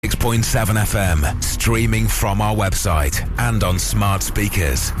106.7 FM, streaming from our website and on smart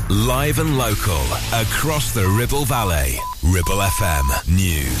speakers. Live and local, across the Ribble Valley. Ribble FM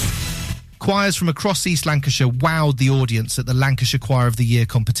News. Choirs from across East Lancashire wowed the audience at the Lancashire Choir of the Year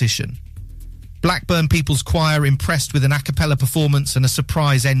competition. Blackburn People's Choir impressed with an a cappella performance and a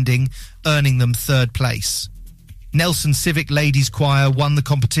surprise ending, earning them third place. Nelson Civic Ladies Choir won the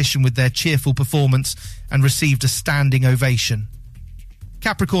competition with their cheerful performance and received a standing ovation.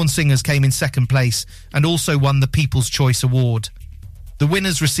 Capricorn Singers came in second place and also won the People's Choice Award. The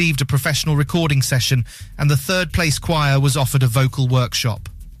winners received a professional recording session and the third place choir was offered a vocal workshop.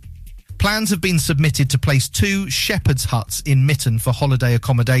 Plans have been submitted to place 2 shepherd's huts in Mytton for holiday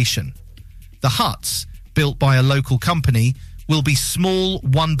accommodation. The huts, built by a local company, will be small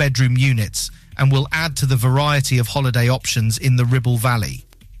one-bedroom units and will add to the variety of holiday options in the Ribble Valley.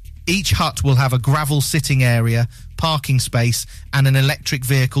 Each hut will have a gravel sitting area, parking space and an electric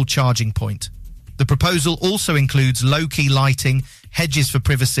vehicle charging point. The proposal also includes low-key lighting, hedges for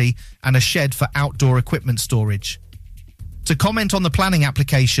privacy and a shed for outdoor equipment storage. To comment on the planning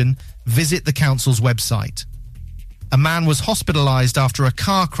application, visit the council's website. A man was hospitalised after a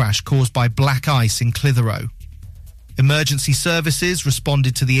car crash caused by black ice in Clitheroe. Emergency services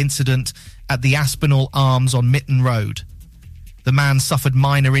responded to the incident at the Aspinall Arms on Mytton Road. The man suffered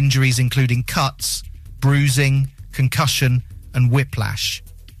minor injuries including cuts, bruising, concussion and whiplash.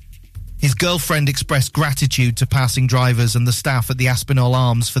 His girlfriend expressed gratitude to passing drivers and the staff at the Aspinall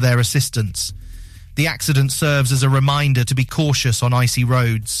Arms for their assistance. The accident serves as a reminder to be cautious on icy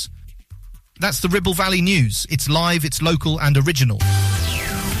roads. That's the Ribble Valley News. It's live, it's local and original.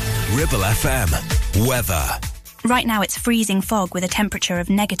 Ribble FM. Weather. Right now it's freezing fog with a temperature of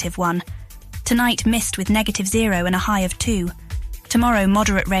 -1. Tonight mist with -0 and a high of 2. Tomorrow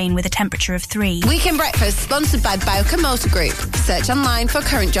moderate rain with a temperature of 3. Weekend Breakfast sponsored by Bowker Motor Group. Search online for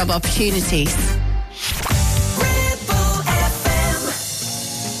current job opportunities. Ribble FM.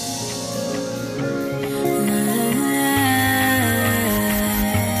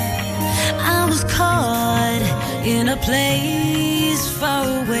 I was caught in a place far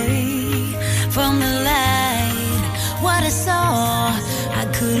away from the light. What I saw I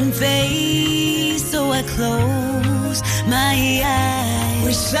couldn't face, so I closed my eyes.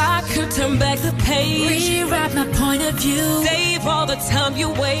 Wish I could turn back the page, rewrite my point of view, save all the time you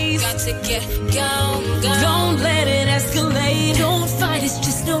waste. got to get gone. Don't let it escalate. Don't fight, it's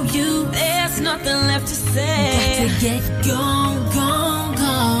just no use. There's nothing left to say. Got to get gone.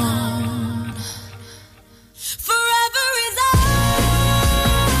 Forever is over,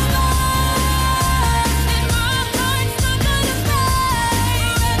 and my heart's not gonna stay.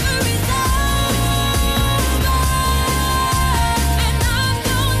 Forever is over, and I'm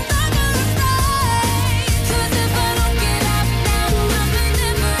not gonna stay. 'Cause if I don't get up now, I'll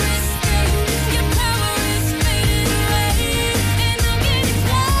never escape. Your power is fading away, and I'm getting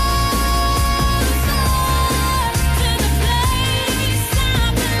closer to the place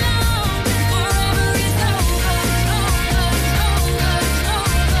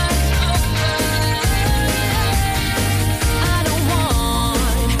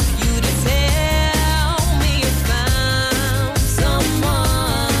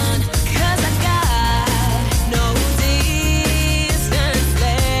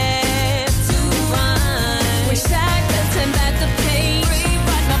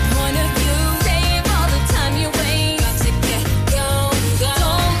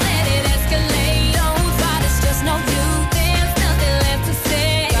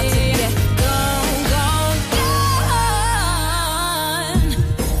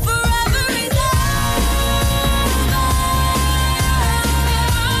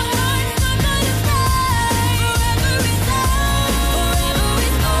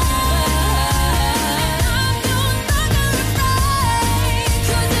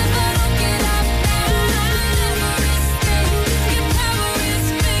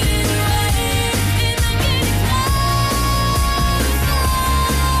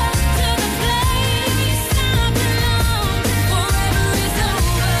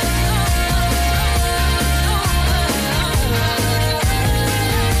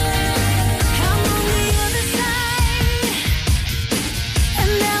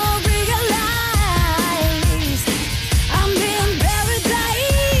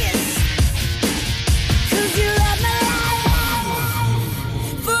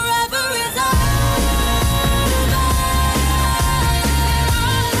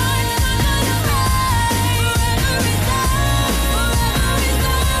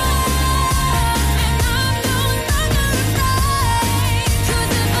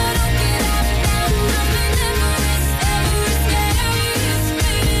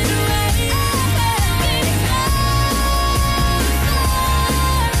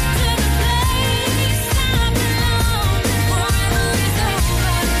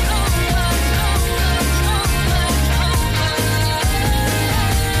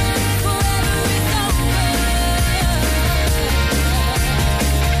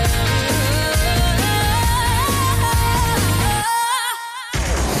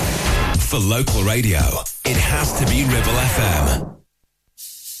For local radio, it has to be Ribble FM.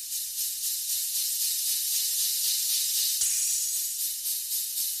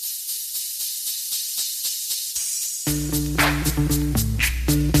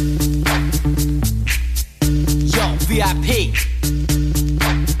 Yo, VIP.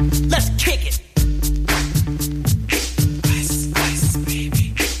 Let's kick it. Ice, ice,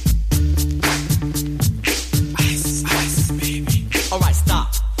 baby. Ice, ice, baby. All right, stop.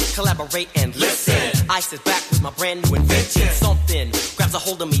 Collaborate and listen. Ice is back with my brand new invention. Something grabs a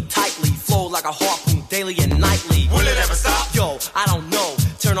hold of me tightly. Flow like a harpoon daily and nightly. Will it ever stop? Yo, I don't know.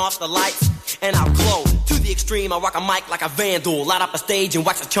 Turn off the lights and I'll glow. To the extreme, I rock a mic like a vandal. Light up a stage and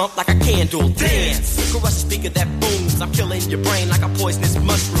wax a chump like a candle. Dance, crush a speaker that booms. I'm killing your brain like a poisonous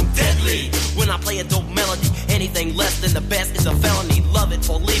mushroom. Deadly, when I play a dope melody. Anything less than the best is a felony. Love it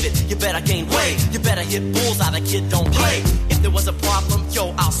or leave it, you better gain weight. You better hit bullseye, the kid don't play. If there was a problem,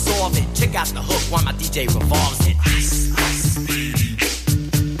 yo, I'll solve it. Check out the hook while my DJ revolves it. Ice, ice, baby.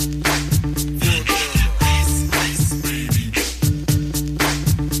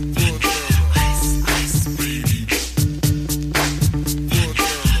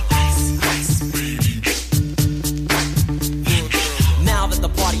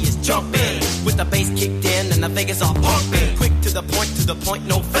 The bass kicked in and the Vegas all pumping. Quick to the point,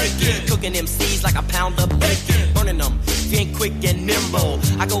 no faking. Cooking MCs like a pound of bacon. Burning them, if you ain't quick and nimble.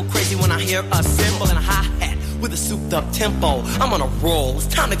 I go crazy when I hear a cymbal and a hi-hat with a souped up tempo. I'm on a roll, it's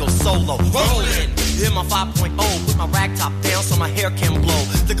time to go solo. Rolling, in my 5.0, put my rag top down so my hair can blow.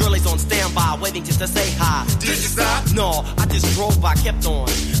 The girl is on standby, waiting just to say hi. Did you stop? No, I just drove by, kept on.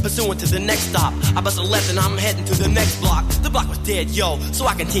 Pursuing to the next stop. I bust a left and I'm heading to the next block. The block was dead, yo, so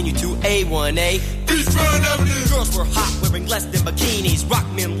I continue to A1A. Girls were hot, wearing less than bikinis. Rock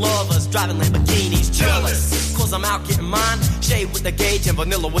men lovers, driving Lamborghinis. Jealous, cause I'm out getting mine. Shade with the gauge and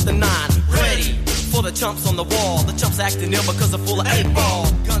vanilla with the 9. Ready for the chumps on the wall. The chumps acting ill because they're full of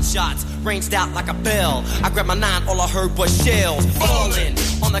 8-ball. Gunshots ranged out like a bell. I grabbed my 9, all I heard was shells falling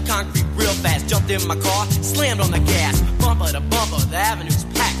on the concrete real fast. Jumped in my car, slammed on the gas. Bumper to bumper, the avenue's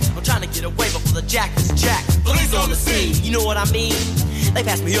packed. I'm trying to get away before the jack is jacked. Police on the scene, you know what I mean? They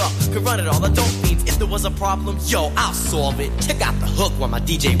passed me up, could run it all, the dope fiends. If there was a problem, yo, I'll solve it. Check out the hook while my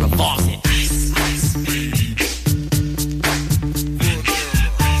DJ revolves it. Ice, ice, baby.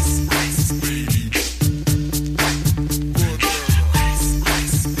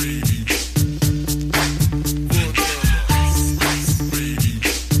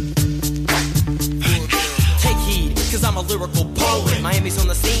 Lyrical poet. Miami's on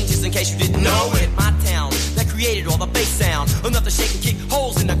the scene, just in case you didn't know it. My town that created all the bass sound. Enough to shake and kick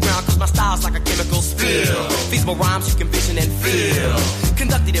holes in the ground, cause my style's like a chemical spill. Feasible rhymes you can vision and feel.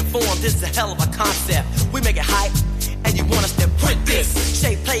 Conducted in form, this is a hell of a concept. We make it hype, and you want us to print this.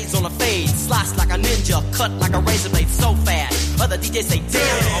 Shape plays on a fade, slice like a ninja, cut like a razor blade so fast. Other DJs say,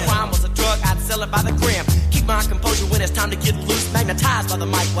 damn, a rhyme was a drug, I'd sell it by the gram. Keep my composure when it's time to get loose. Magnetized by the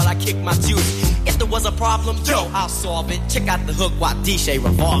mic while I kick my juice. If there was a problem, yo, I'll solve it. Check out the hook while DJ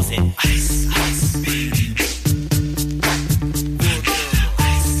revolves it. Ice, ice, baby.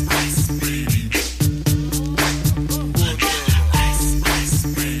 Ice, ice, baby. Ice, ice,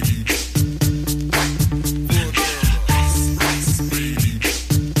 baby. Ice, ice, baby.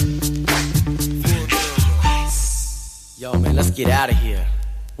 Yo, man, let's get out of here.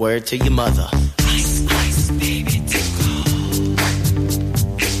 Word to your mother. Ice, ice, baby,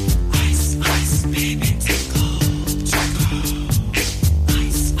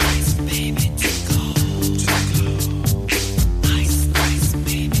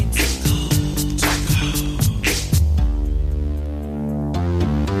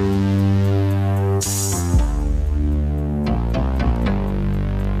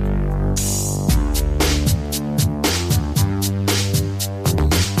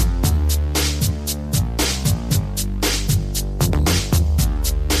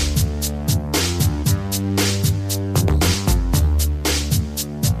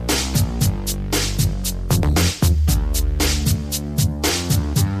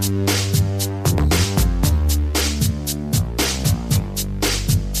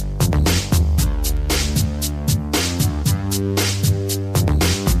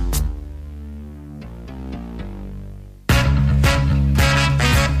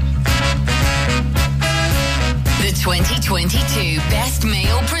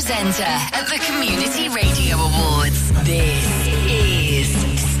 At the Community Radio Awards, this is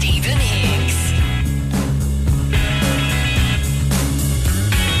Stephen Higgs.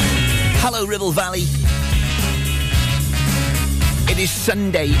 Hello, Ribble Valley. It is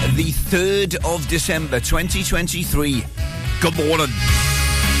Sunday, the 3rd of December, 2023. Good morning.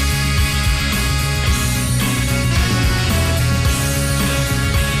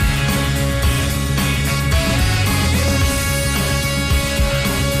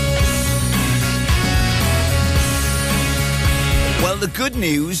 the good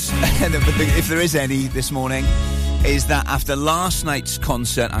news, if there is any this morning, is that after last night's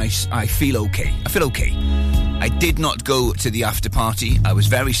concert, I feel okay. I feel okay. I did not go to the after party. I was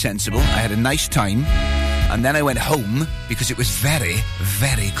very sensible. I had a nice time. And then I went home because it was very,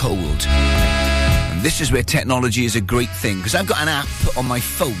 very cold. And this is where technology is a great thing, because I've got an app on my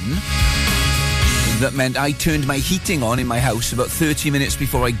phone that meant I turned my heating on in my house about 30 minutes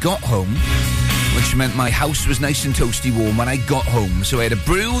before I got home, which meant my house was nice and toasty warm when I got home. So I had a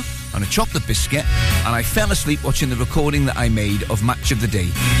brew and a chocolate biscuit, and I fell asleep watching the recording that I made of Match of the Day.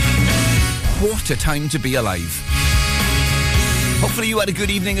 What a time to be alive. Hopefully you had a good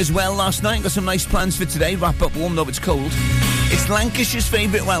evening as well last night. Got some nice plans for today. Wrap up warm, though it's cold. It's Lancashire's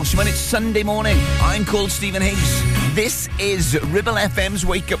favourite Welsh when it's Sunday morning. I'm called Stephen Higgs. This is Ribble FM's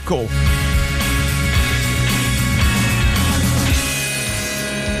Wake Up Call.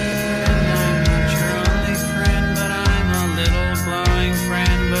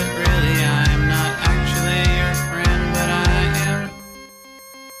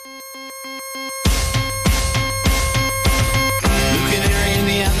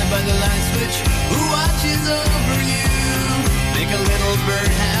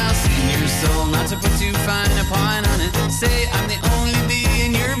 To put too fine a point on it. Say I'm the only bee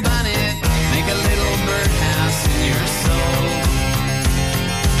in your bonnet. Make a little birdhouse in your soul.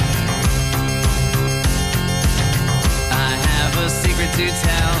 I have a secret to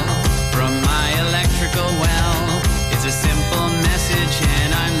tell from my electrical well. It's a simple message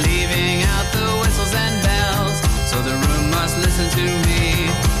and I'm leaving out the whistles and bells. So the room must listen to me,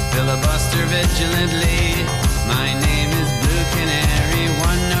 filibuster vigilantly. My name is Blue Canary,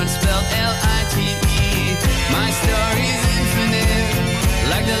 one note spelled L-I-T-E. My story's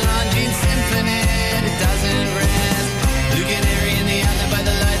infinite, like the Longines Symphony. It doesn't rest. Blue Canary in the alley by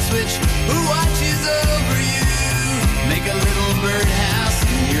the light switch. Who watches over you? Make a little birdhouse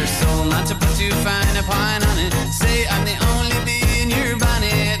in your soul. Not to put too fine a point on it. Say I'm the only bee in your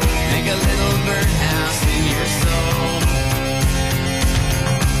bonnet. Make a little birdhouse in your soul.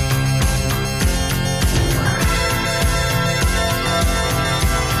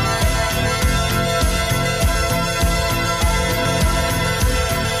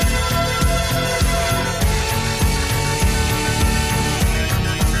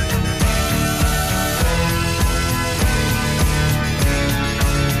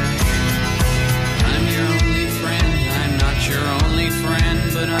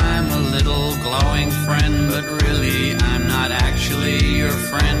 But I'm a little glowing friend, but really I'm not actually your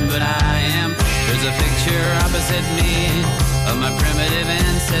friend, but I am. There's a picture opposite me of my primitive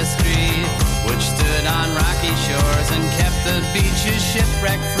ancestry, which stood on rocky shores and kept the beaches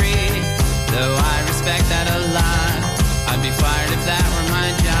shipwreck free. Though I respect that a lot, I'd be fired if that were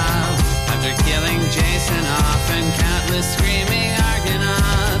my job. After killing Jason off and countless screaming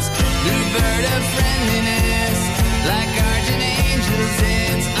Argonauts, new bird of friendliness, like guardian angels,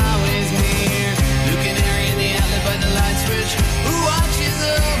 it's always near. Blue Canary in the alley by the light switch. Who watches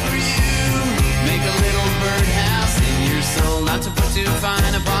over you? Make a little birdhouse in your soul. Not to put too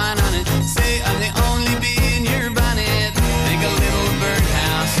fine a point on it. Say I'm the only bee in your bonnet. Make a little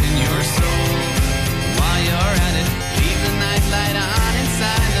birdhouse in your soul. While you're at it, leave the night light on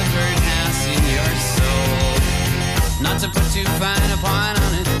inside the birdhouse in your soul. Not to put too fine a point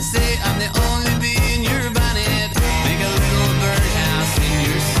on it. Say I'm the only bee in your bonnet. Make a little birdhouse in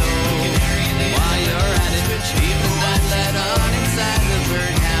your soul. While you're at it, leave the night light on inside the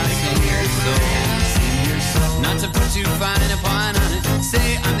birdhouse in your soul. Not to put too fine a point on it.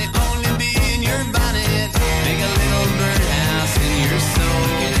 Say I'm the only bee in your bonnet. Make a little birdhouse in your soul.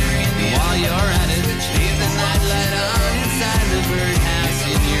 While you're at it, leave the night light on inside the birdhouse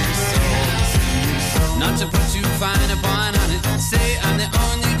in your soul. Not to put too fine a point on it. Say I'm the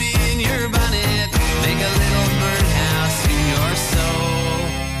only bee in your bonnet. Make a little birdhouse in your soul.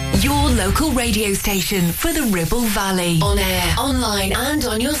 Your local radio station for the Ribble Valley. On air, online and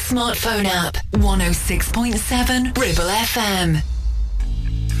on your smartphone app. 106.7 Ribble FM.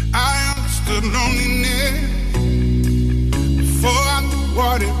 I understood loneliness before I knew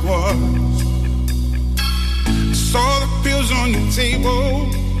what it was. I saw the pills on your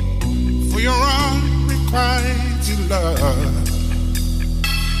table for your unrequited love.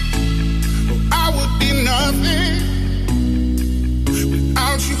 Oh, I would be nothing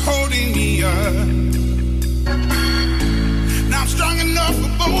without you holding me up. Now I'm strong enough for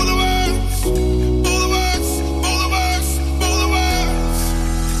both of us, both of us, both of us, both of us.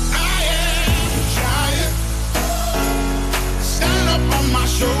 I am a giant. Stand up on my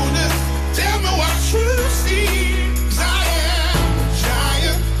shoulders. Tell me what you see. 'Cause I am a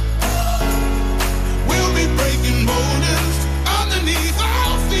giant. We'll be breaking boulders underneath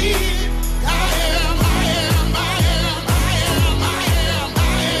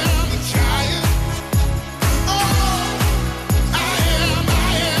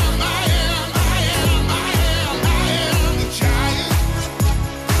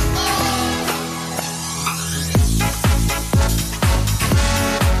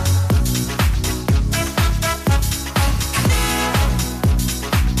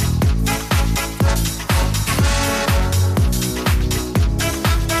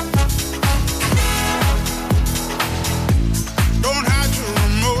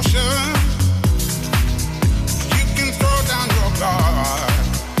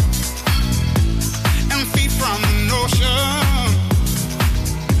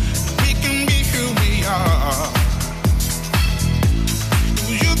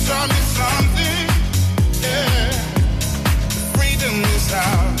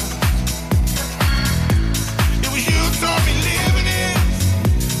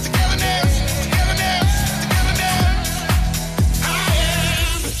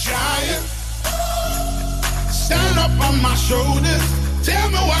on my shoulders. Tell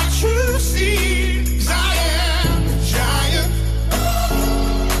me what you see. 'Cause I am a giant.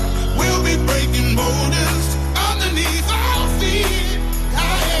 We'll be breaking borders underneath our feet. I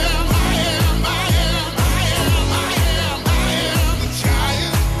am a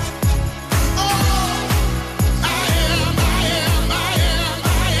giant. Oh, I am a giant.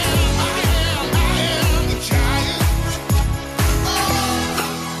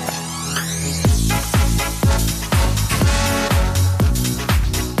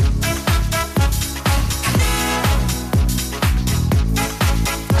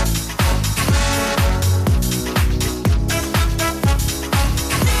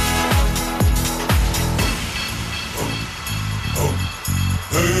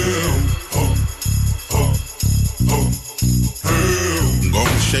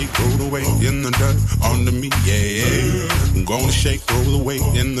 Shake, roll away in the dirt under me, yeah. I'm gonna shake, roll away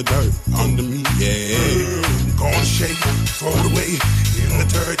in the dirt under me, yeah. I'm gonna shake, throw it away in the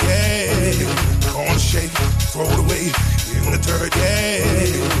dirt, yeah. I'm gonna shake, throw it away in the dirt, yeah.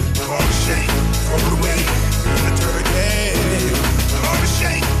 I'm gonna shake, throw it away in the dirt, yeah. I'm gonna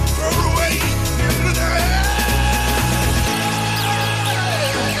shake, throw it away in the dirt.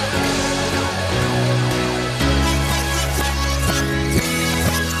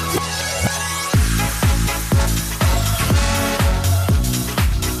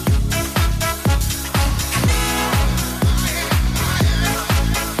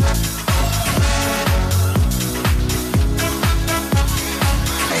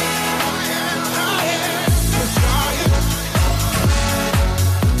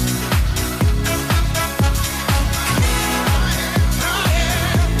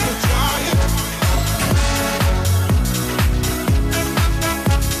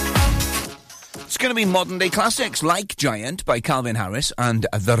 Going to be modern day classics like Giant by Calvin Harris and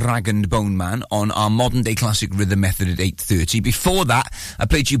The Rag and Bone Man on our modern day classic rhythm method at 8:30. Before that, I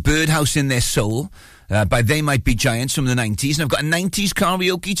played you Birdhouse in Their Soul by They Might Be Giants from the 90s, and I've got a 90s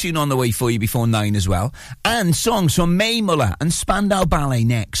karaoke tune on the way for you before 9 as well, and songs from May Muller and Spandau Ballet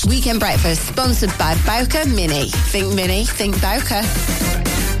next. Weekend Breakfast, sponsored by Bowker Mini. Think Mini, think Bowker.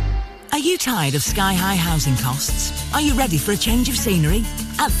 Are you tired of sky-high housing costs? Are you ready for a change of scenery?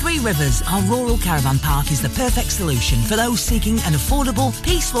 At Three Rivers, our rural caravan park is the perfect solution for those seeking an affordable,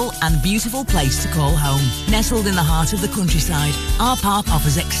 peaceful and beautiful place to call home. Nestled in the heart of the countryside, our park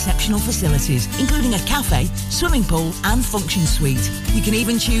offers exceptional facilities, including a cafe, swimming pool and function suite. You can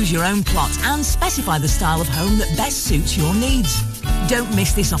even choose your own plot and specify the style of home that best suits your needs. Don't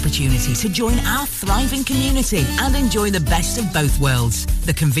miss this opportunity to join our thriving community and enjoy the best of both worlds,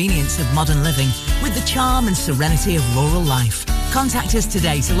 the convenience of modern living with the charm and serenity of rural life. Contact us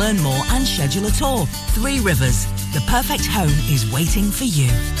today to learn more and schedule a tour. Three Rivers, the perfect home is waiting for you.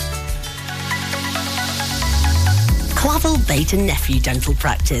 Clavel Bait & Nephew Dental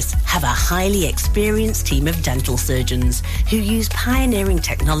Practice have a highly experienced team of dental surgeons who use pioneering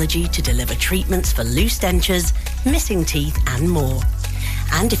technology to deliver treatments for loose dentures, missing teeth and more.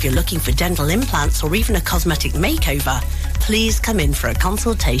 And if you're looking for dental implants or even a cosmetic makeover, please come in for a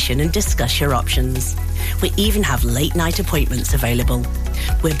consultation and discuss your options. We even have late night appointments available.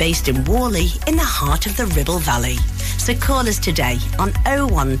 We're based in Worley in the heart of the Ribble Valley. So call us today on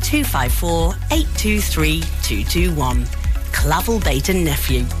 01254 823 221. Clavel Bait &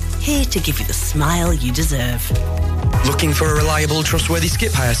 Nephew, here to give you the smile you deserve. Looking for a reliable, trustworthy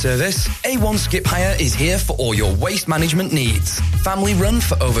skip hire service? A1 Skip Hire is here for all your waste management needs. Family run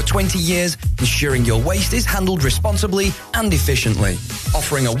for over 20 years, ensuring your waste is handled responsibly and efficiently.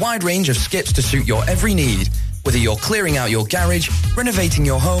 Offering a wide range of skips to suit your every need. Whether you're clearing out your garage, renovating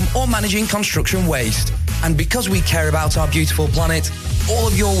your home or managing construction waste. And because we care about our beautiful planet, all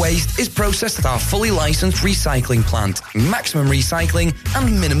of your waste is processed at our fully licensed recycling plant, maximum recycling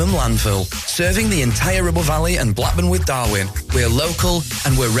and minimum landfill, serving the entire Ribble Valley and Blackburn with Darwen. We're local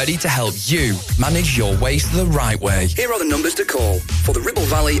and we're ready to help you manage your waste the right way. Here are the numbers to call. For the Ribble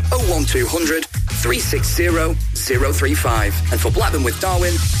Valley, 01200 360 035. And for Blackburn with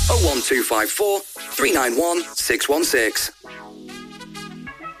Darwen, 01254 391 616.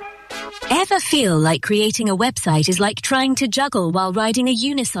 Ever feel like creating a website is like trying to juggle while riding a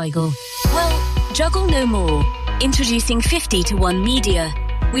unicycle? Well, juggle no more. Introducing 50-to-1 Media.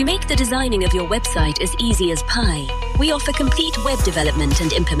 We make the designing of your website as easy as pie. We offer complete web development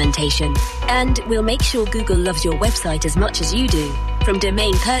and implementation. And we'll make sure Google loves your website as much as you do. From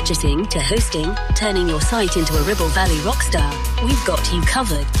domain purchasing to hosting, turning your site into a Ribble Valley rockstar, we've got you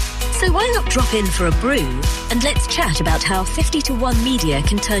covered. So why not drop in for a brew and let's chat about how 50-to-1 Media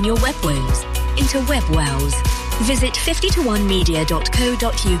can turn your web woes into web wows. Visit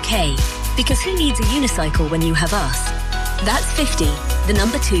 50to1media.co.uk because who needs a unicycle when you have us? That's 50, the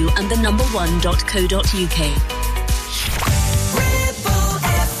number 2 and the number 1.co.uk.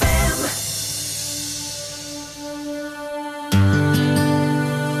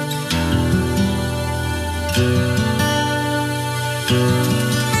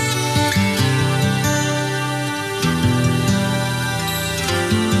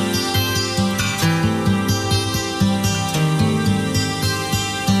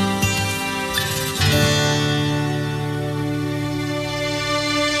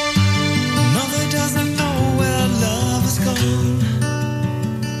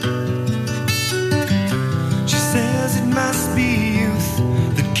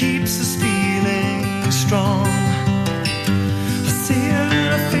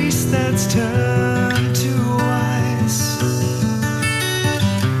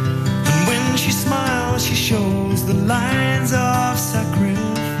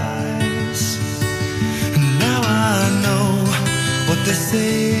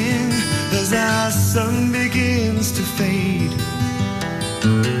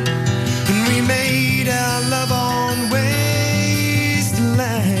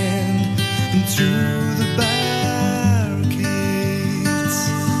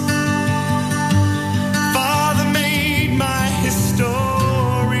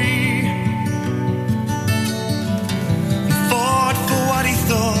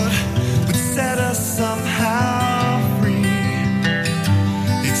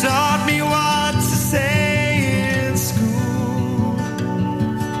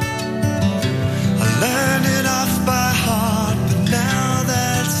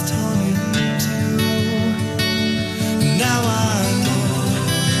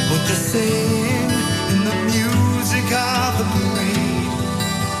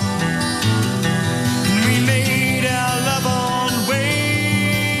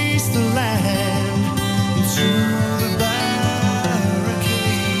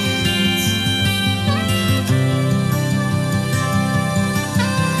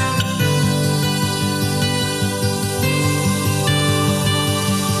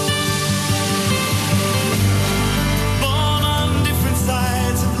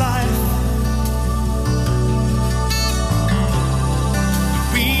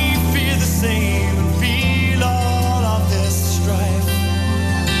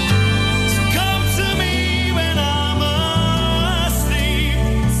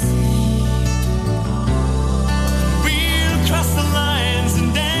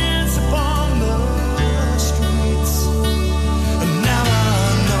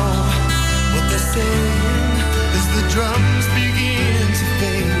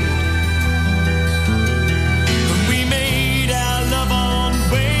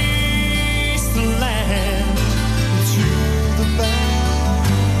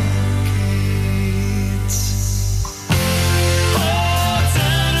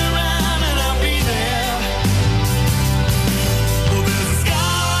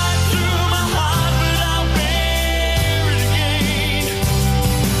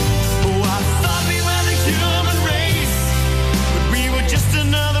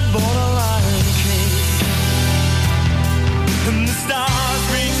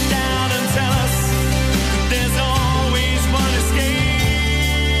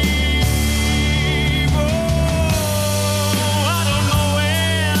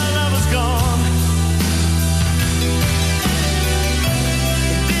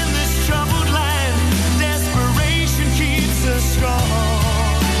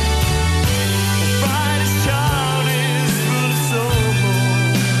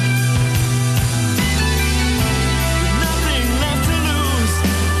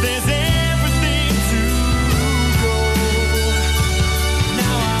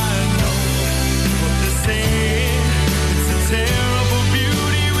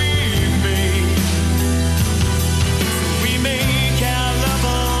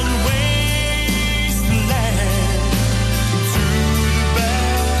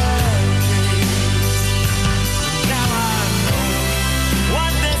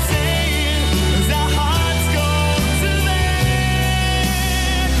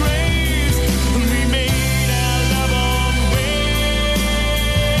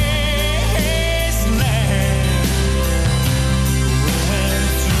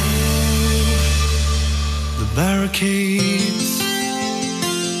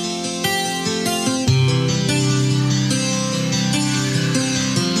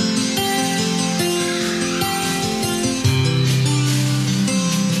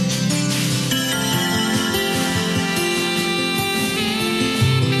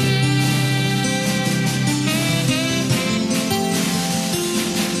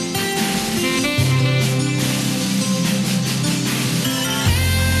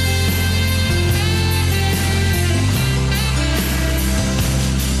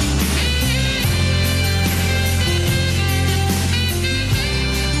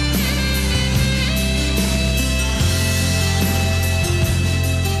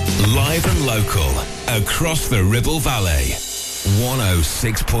 Live and local across the Ribble Valley.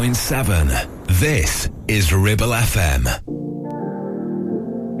 106.7. This is Ribble FM.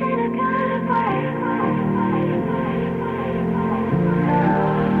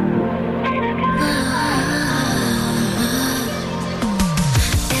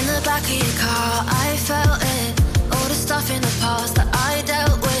 In the back of your car, I felt it. All the stuff in the past that I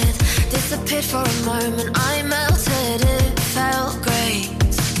dealt with disappeared for a moment. I melted. It felt great.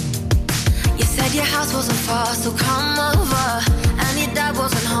 You said your house wasn't far, so come over. And your dad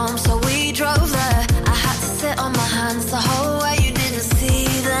wasn't home, so we drove there. I had to sit on my hands the whole way. You didn't see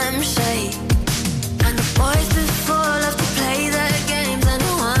them shake. And the boys before loved to play their games, and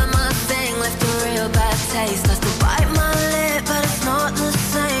it weren't my thing. Left a real bad taste. That's to bite my lip, but it's not the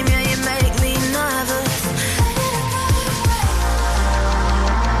same. Yeah, you make me nervous.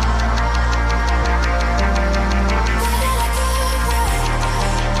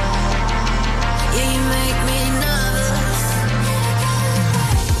 Yeah, you make me nervous.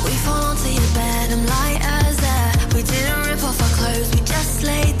 We fall onto your bed, I'm light as air. We didn't rip off our clothes, we just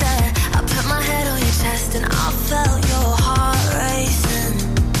laid there. I put my head on your chest and I felt your heart racing.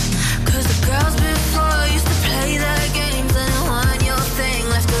 Cause the girls before used to play their games, and it weren't your thing.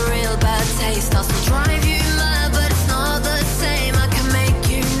 Left a real bad taste. I'll still drive you mad, but it's not the same. I can make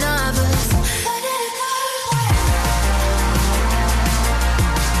you nervous. Yeah,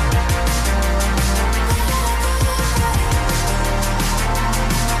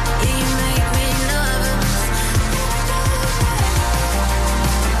 you make me nervous.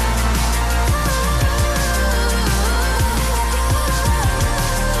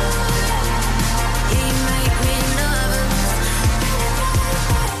 Yeah, you make me nervous.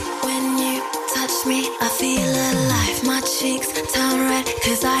 When you touch me, I feel alive. My cheeks turn red,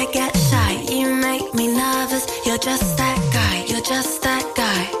 cause I get shy. You make me nervous. You're just that guy, you're just that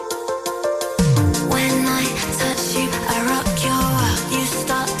guy. When I touch you, I rock your world. You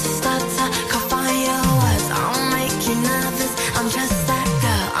start to stutter, can't find your words. I'll make you nervous. I'm just that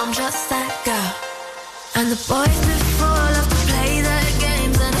girl, I'm just that girl. And the boys before loved to play their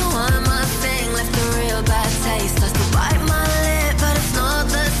games, and it weren't my thing. Left a real bad taste. That's to bite my lip, but it's not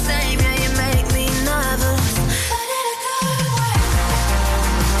the same. Yeah, you make me nervous.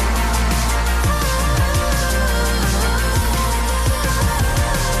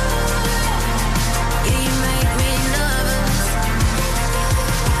 Yeah, you make me nervous.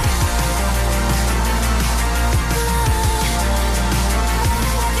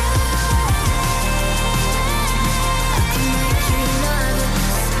 I can make you nervous.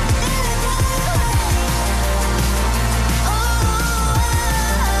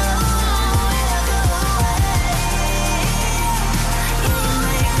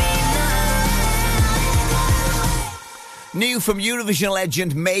 New from Eurovision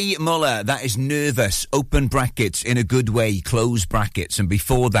legend May Muller, that is Nervous, open brackets, in a good way, close brackets. And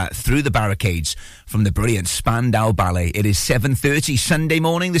before that, Through the Barricades from the brilliant Spandau Ballet. It is 7:30 Sunday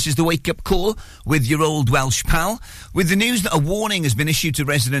morning. This is the wake-up call with your old Welsh pal, with the news that a warning has been issued to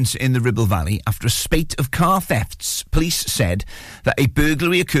residents in the Ribble Valley after a spate of car thefts. Police said that a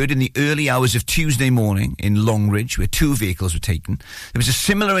burglary occurred in the early hours of Tuesday morning in Longridge, where 2 vehicles were taken. There was a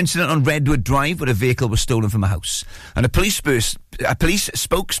similar incident on Redwood Drive, where a vehicle was stolen from a house. And a police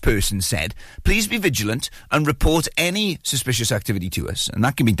spokesperson said, please be vigilant and report any suspicious activity to us. And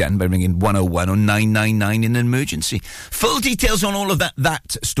that can be done by ringing 101 or 999 in an emergency. Full details on all of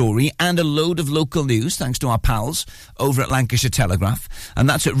that story and a load of local news, thanks to our pals over at Lancashire Telegraph. And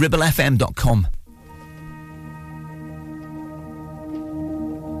that's at ribblefm.com.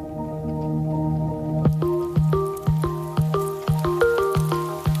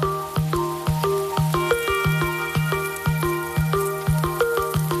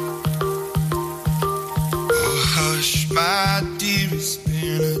 My dear, it's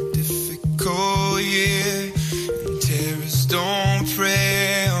been a difficult year, and terrorists don't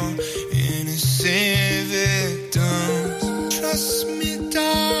prey on innocent victims. Trust me,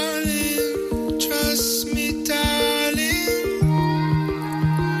 darling,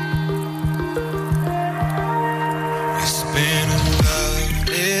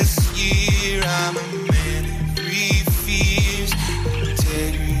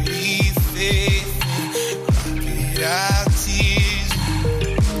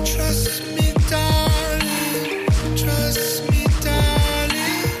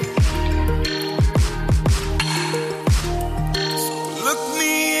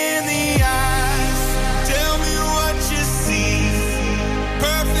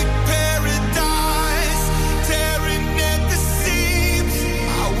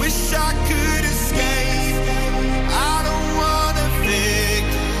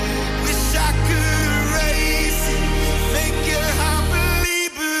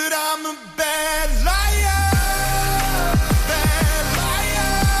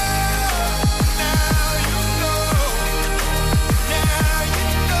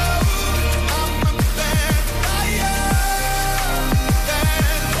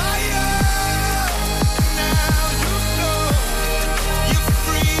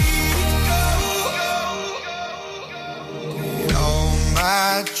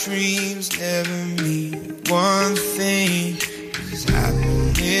 dreams never mean one thing. Cause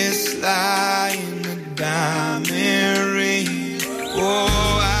happiness lie in a diamond ring.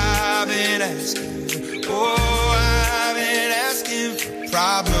 Oh, I've been asking for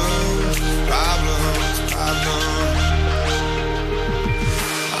problems, problems, problems.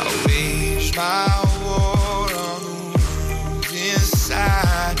 I wage my war on the wounds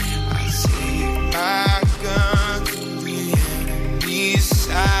inside. I take my gun to the enemy's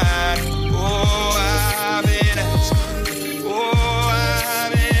side. Oh, I've been asking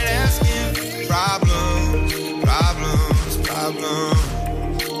for problems, problems, problems.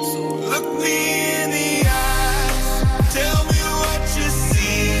 Look me in the eyes, tell me what you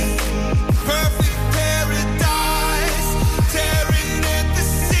see. Perfect paradise, tearing at the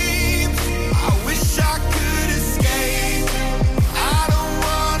seams. I wish I could escape. I don't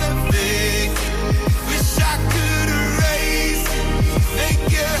wanna fake. Wish I could erase. Make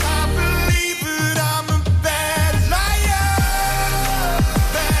your heart believe, but I'm a bad liar.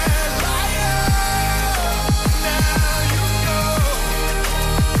 Bad liar. Now you know.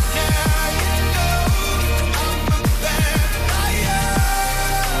 Now you know. I'm a bad liar.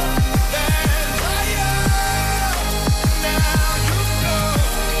 Bad liar. Now you know.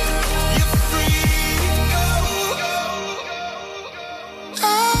 You're free to go. I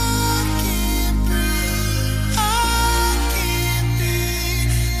can't breathe. I can't be.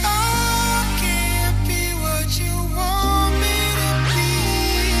 I can't be what you want me to be.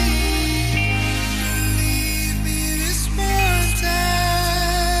 Believe me this one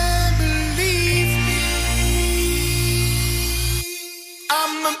time. Believe me.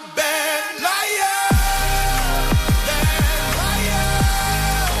 I'm a bad liar. Bad liar.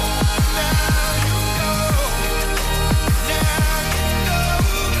 Now you know. Now you know.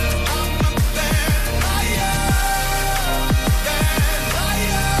 I'm a bad liar. Bad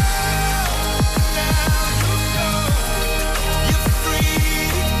liar. Now you know. You're free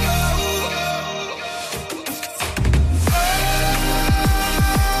to go.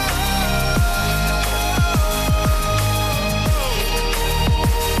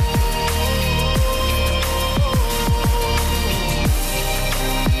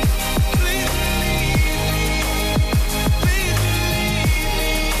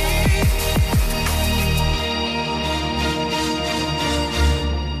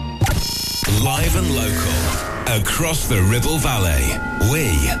 Live and local, across the Ribble Valley,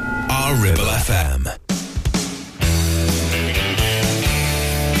 we are Ribble FM.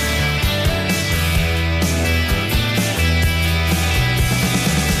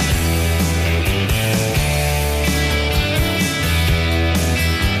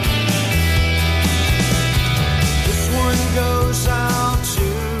 This one goes out to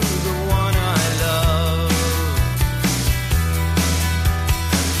the one I love.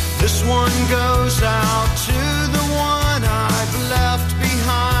 This one goes out to the one I've left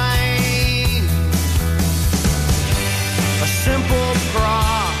behind. A simple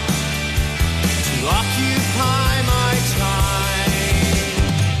prop to occupy my time.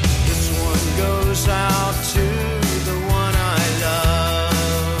 This one goes out to the one I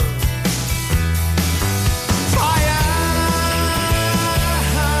love. Fire!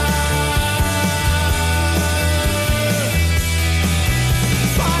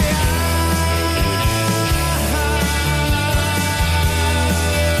 Fire!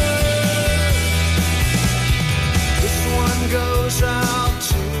 This one goes out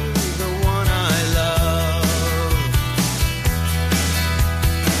to the one I love.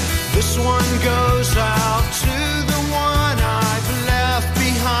 This one goes out to the one I've left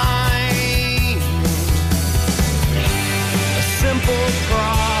behind. A simple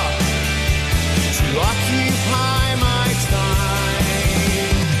prop to occupy my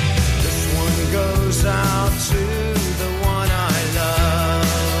time. This one goes out to the one I love.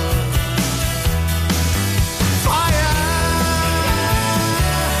 Fire!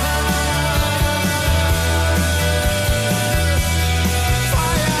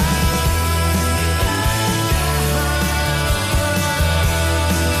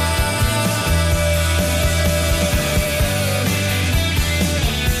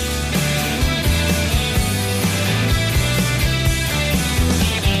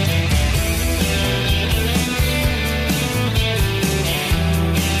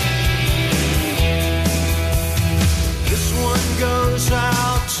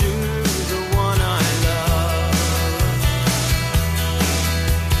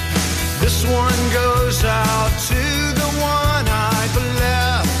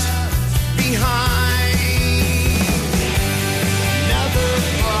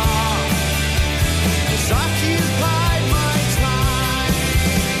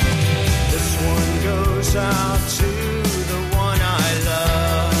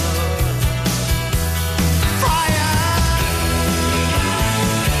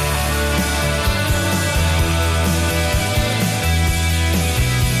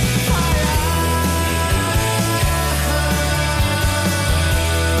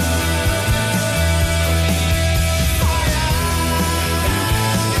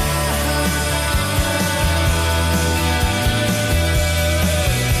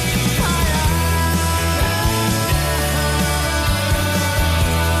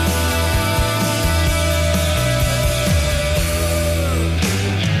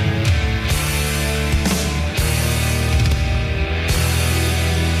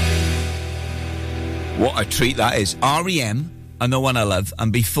 What a treat that is. R.E.M., I Know One I Love,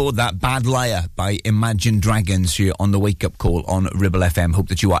 and before that, Bad Liar by Imagine Dragons here on the Wake Up Call on Ribble FM. Hope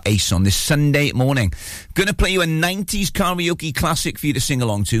that you are ace on this Sunday morning. Gonna play you a 90s karaoke classic for you to sing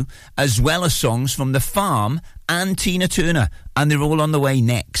along to, as well as songs from The Farm and Tina Turner, and they're all on the way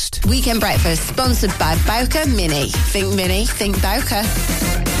next. Weekend Breakfast, sponsored by Bowker Mini. Think Bowker.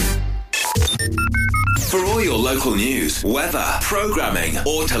 For all your local news, weather, programming,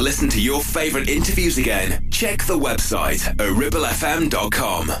 or to listen to your favourite interviews again, check the website at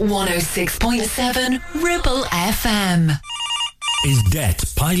ribblefm.com. 106.7 Ribble FM. Is debt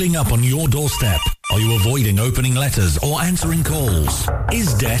piling up on your doorstep? Are you avoiding opening letters or answering calls?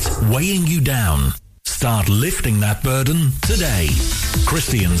 Is debt weighing you down? Start lifting that burden today.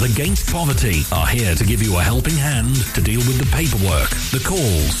 Christians Against Poverty are here to give you a helping hand to deal with the paperwork, the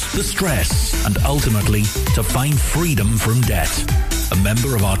calls, the stress, and ultimately to find freedom from debt. A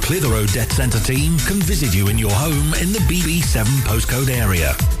member of our Clitheroe Debt Centre team can visit you in your home in the BB7 postcode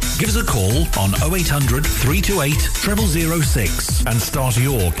area. Give us a call on 0800 328 0006 and start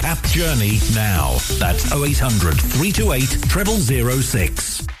your CAP journey now. That's 0800 328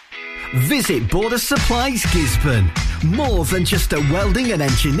 0006. Visit Border Supplies Gisborne. More than just a welding and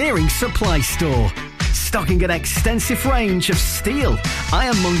engineering supply store. Stocking an extensive range of steel,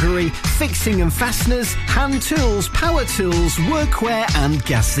 ironmongery, fixing and fasteners, hand tools, power tools, workwear and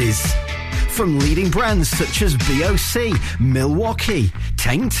gases. From leading brands such as BOC, Milwaukee,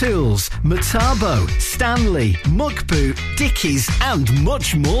 Tang Tools, Metabo, Stanley, Muck Boot, Dickies and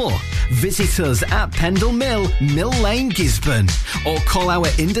much more. Visit us at Pendle Mill, Mill Lane, Gisborne, or call our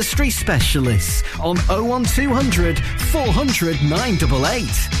industry specialists on 01200 400 988.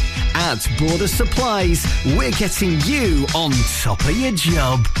 At Border Supplies, we're getting you on top of your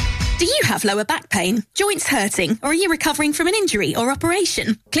job. Do you have lower back pain, joints hurting, or are you recovering from an injury or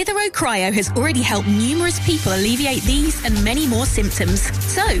operation? Clitheroe Cryo has already helped numerous people alleviate these and many more symptoms.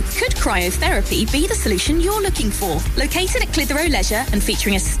 So, could cryotherapy be the solution you're looking for? Located at Clitheroe Leisure and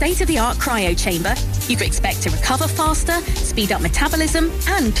featuring a state-of-the-art cryo chamber, you can expect to recover faster, speed up metabolism,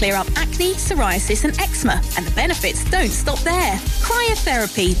 and clear up acne, psoriasis, and eczema. And the benefits don't stop there.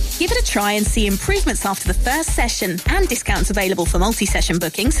 Cryotherapy. Give it a try and see improvements after the first session, and discounts available for multi-session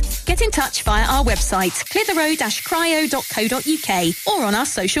bookings. Get in touch via our website, clitheroe-cryo.co.uk, or on our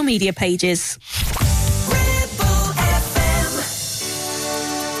social media pages.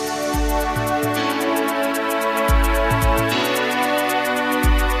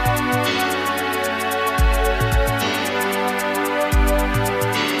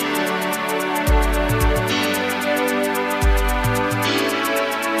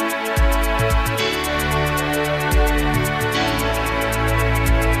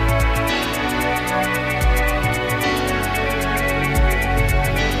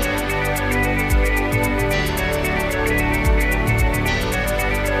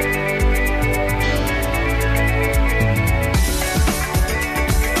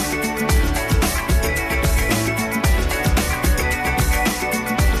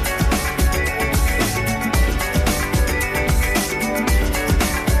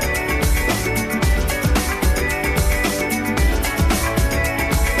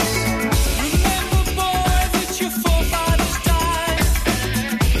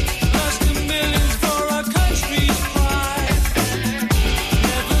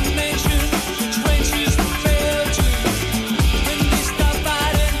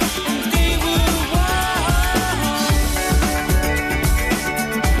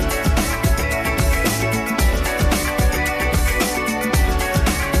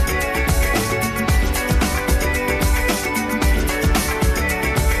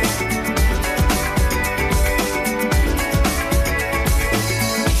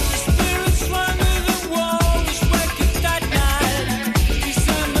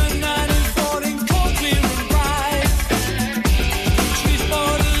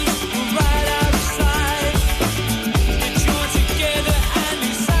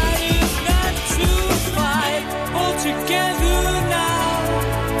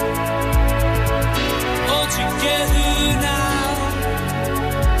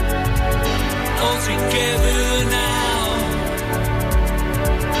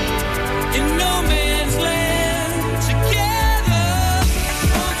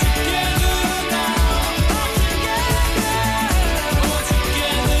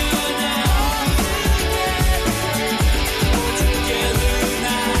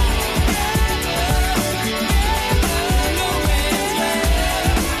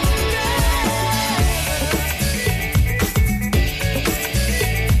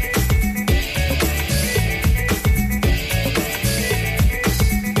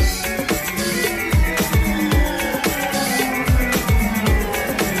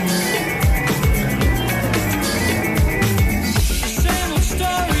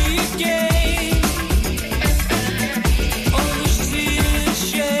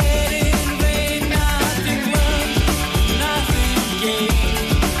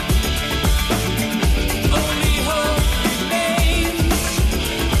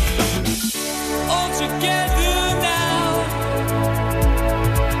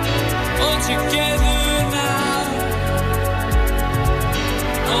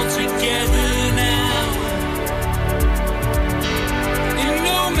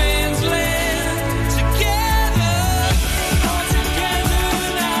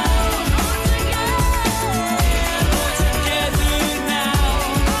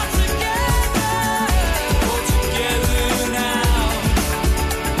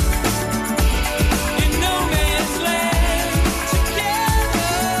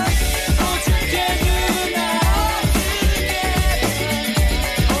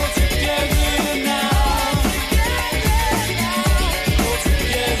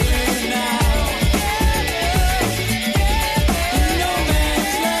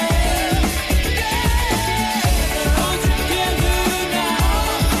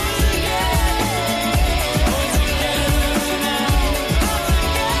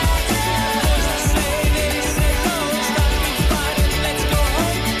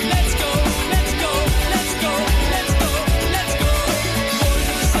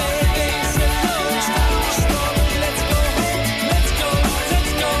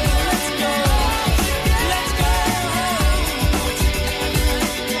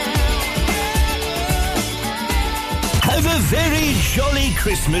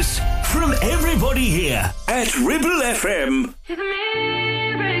 Christmas from everybody here at Ribble FM.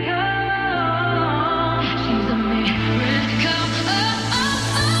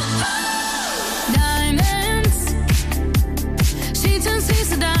 Diamonds, she turns these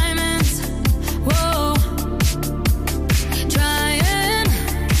to diamonds. Whoa, trying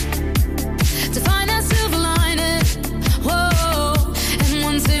to find that silver lining. Whoa, and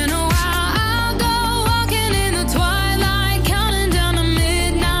once in a while I'll go walking in the twilight, counting down to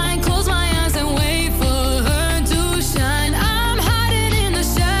midnight. Close my eyes and wait for her to shine. I'm hiding in the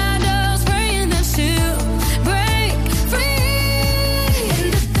shadows, praying that she'll break free.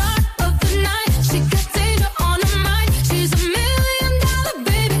 In the dark of the night, she got danger on her mind. She's $1 million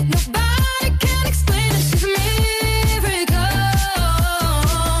baby, nobody can explain it. She's a miracle.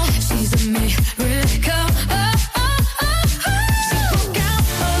 She's a miracle. She broke out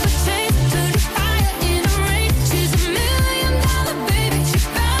of the chains, turned to fire in the rain. She's $1 million baby. She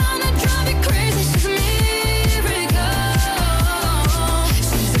found that drive me crazy. She's a miracle.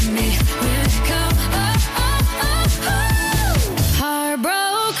 She's a miracle. Heart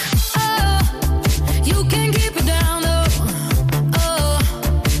broke. You can keep it down though.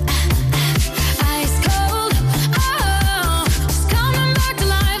 Ice cold. She's coming back to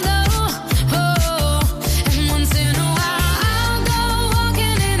life though. And once in a while I'll go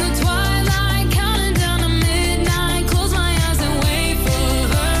walking in the twilight, counting down to midnight. Close my eyes and wait for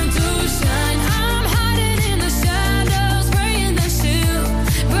her to shine. I'm hiding in the shadows, praying that she'll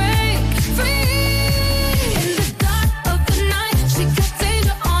break free. In the dark of the night, she got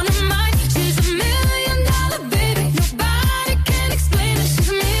danger on her mind. She's $1 million baby, nobody can explain it. She's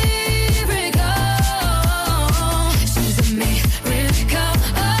a miracle. She's a miracle. She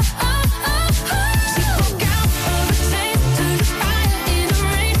broke out of the chains, turned to fire in the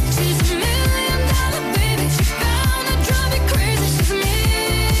rain. She's $1 million baby. She found that drive me crazy.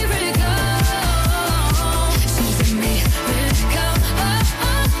 She's a miracle. She's a miracle.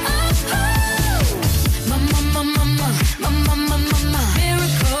 Mama, mama, mama, mama, mama, mama,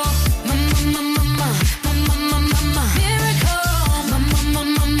 miracle. Mama, mama, mama, mama, mama, mama, miracle. Mama,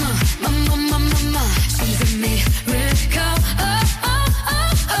 mama, mama, mama, mama, mama, she's a miracle.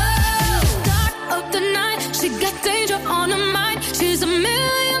 Dark of the night, she got danger on her mind. She's $1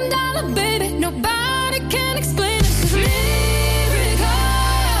 million baby, nobody can explain it. She's a miracle.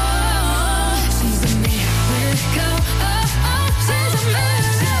 She's a miracle. She's a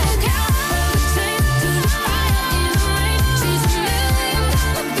miracle. Chains to the fire in the rain. She's $1 million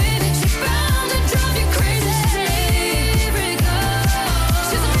baby. She found that drive you crazy. She's a miracle.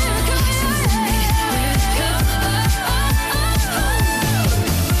 She's a miracle. She's a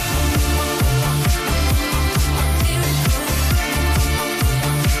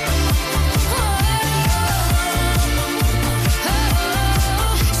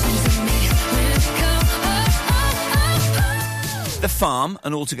The Farm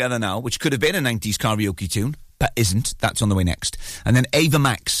and All Together Now, which could have been a 90s karaoke tune, but isn't. That's on the way next. And then Ava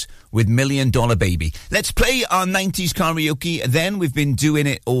Max with $1 Million Baby. Let's play our 90s karaoke. Then we've been doing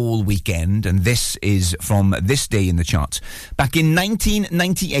it all weekend, and this is from this day in the charts. Back in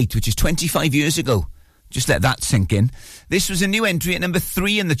 1998, which is 25 years ago. Just let that sink in. This was a new entry at number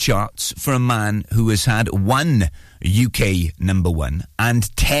 3 in the charts for a man who has had 1 UK number 1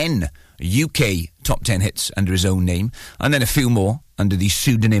 and 10 UK top 10 hits under his own name, and then a few more under the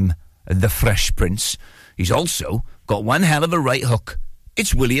pseudonym The Fresh Prince. He's also got one hell of a right hook.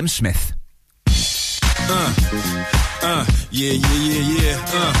 It's William Smith. Yeah.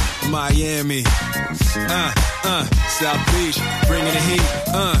 Miami. South Beach, bringing the heat.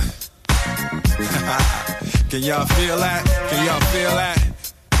 Can y'all feel that? Can y'all feel that?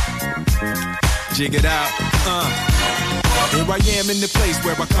 Jig it out. Here I am in the place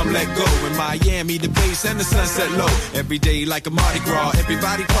where I come let go. In Miami, the bass and the sunset low. Every day like a Mardi Gras.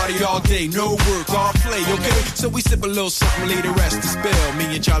 Everybody party all day. No work, all play, okay? So we sip a little something, leave the rest to spill.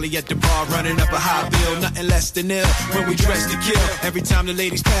 Me and Charlie at the bar running up a high bill. Nothing less than ill when we dress to kill. Every time the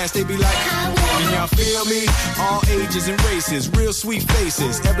ladies pass, they be like, can y'all feel me? All ages and races, real sweet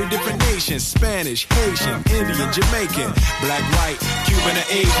faces. Every different nation, Spanish, Haitian, Indian, Jamaican, black, white, Cuban, or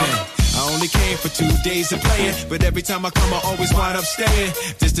Asian. I only came for 2 days of playing, but every time I come, I always wind up staying.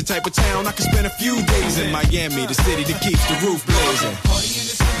 This the type of town I can spend a few days in. Miami, the city that keeps the roof blazing. Party in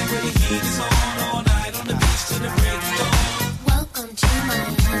the city where the heat is on, all night on the beach till the break of dawn. Welcome to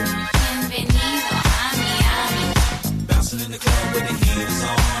Miami, bienvenido a Miami. Bouncing in the club where the heat is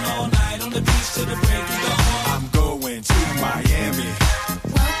on, all night on the beach till the break of dawn. I'm going to Miami.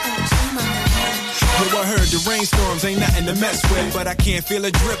 Welcome to Miami. Yo, I heard the rainstorms ain't nothing to mess with, but I can't feel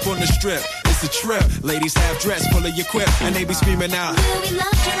a drip on the strip. It's it's a trip. Ladies half dressed, full of your quip, and they be screaming out.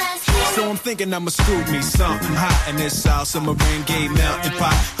 So I'm thinking I'ma scoop me something hot in this South Submarine Gay melting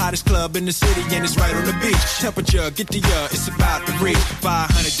pot. Hottest club in the city and it's right on the beach. Temperature, get to ya, it's about to reach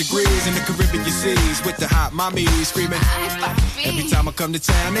 500 degrees in the Caribbean seas with the hot mommies screaming. Every time I come to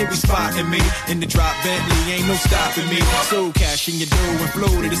town, they be spotting me in the drop Bentley, ain't no stopping me. So cash in your dough and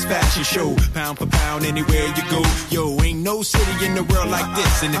flow to this fashion show. Pound for pound, anywhere you go. Yo, ain't no city in the world like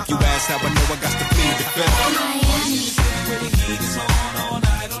this. And if you ask how I know, I got to plead the fifth. Miami, where the heat is on all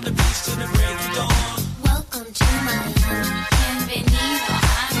night on the beach till the break of dawn. Welcome to Miami, bienvenido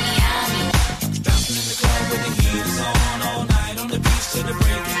a Miami. Bouncing in the club where the heat is on all night on the beach till the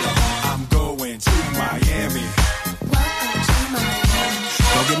break of dawn. I'm going to Miami. Welcome to Miami.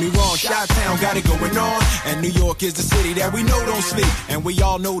 Don't get me wrong, Chi-Town got it going on. And New York is the city that we know don't sleep. And we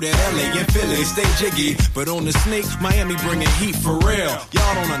all know that LA and Philly stay jiggy. But on the sneak, Miami bringing heat for real.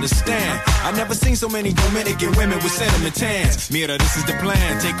 Y'all don't understand. I never seen so many Dominican women with cinnamon tans. Mira, this is the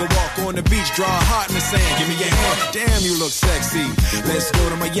plan. Take a walk on the beach, draw a heart in the sand. Give me your hand. Damn, you look sexy. Let's go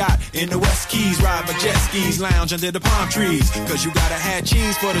to my yacht in the West Keys. Ride my jet skis, lounge under the palm trees. Cause you gotta have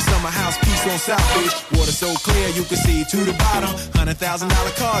cheese for the summer house piece on South Beach. Water so clear you can see to the bottom. $100,000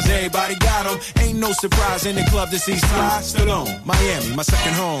 cars, everybody got them. Ain't no surprise in the club to see Sly Stallone. Miami, my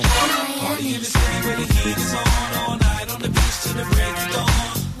second home. Party in the city where the heat is on all night on the beach till the break of dawn.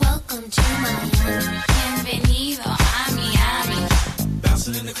 Welcome to Miami, bienvenido a Miami.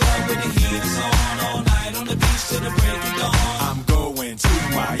 Bouncing in the club where the heat is on all night on the beach till the break of dawn. I'm going to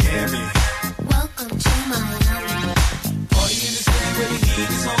Miami. Welcome to Miami. Party in the city where the heat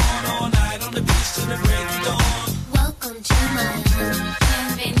is on all night on the beach till the break of dawn. Welcome to Miami,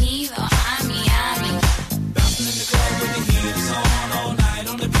 bienvenido a Miami. Bouncing in the club where the heat is on all night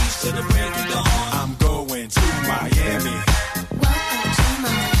on the beach till the break of dawn. I'm going to Miami. Welcome to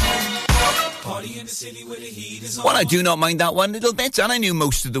Miami. Party in the city where the heat is on. Well, I do not mind that one little bit, and I knew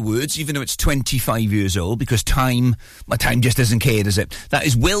most of the words, even though it's 25 years old, because time just doesn't care, does it? That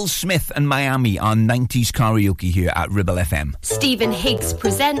is Will Smith and Miami on 90s karaoke here at Ribble FM. Stephen Higgs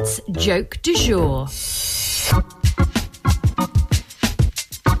presents Joke du Jour.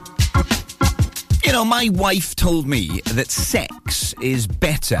 You know, my wife told me that sex is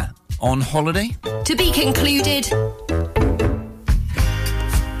better on holiday. To be concluded.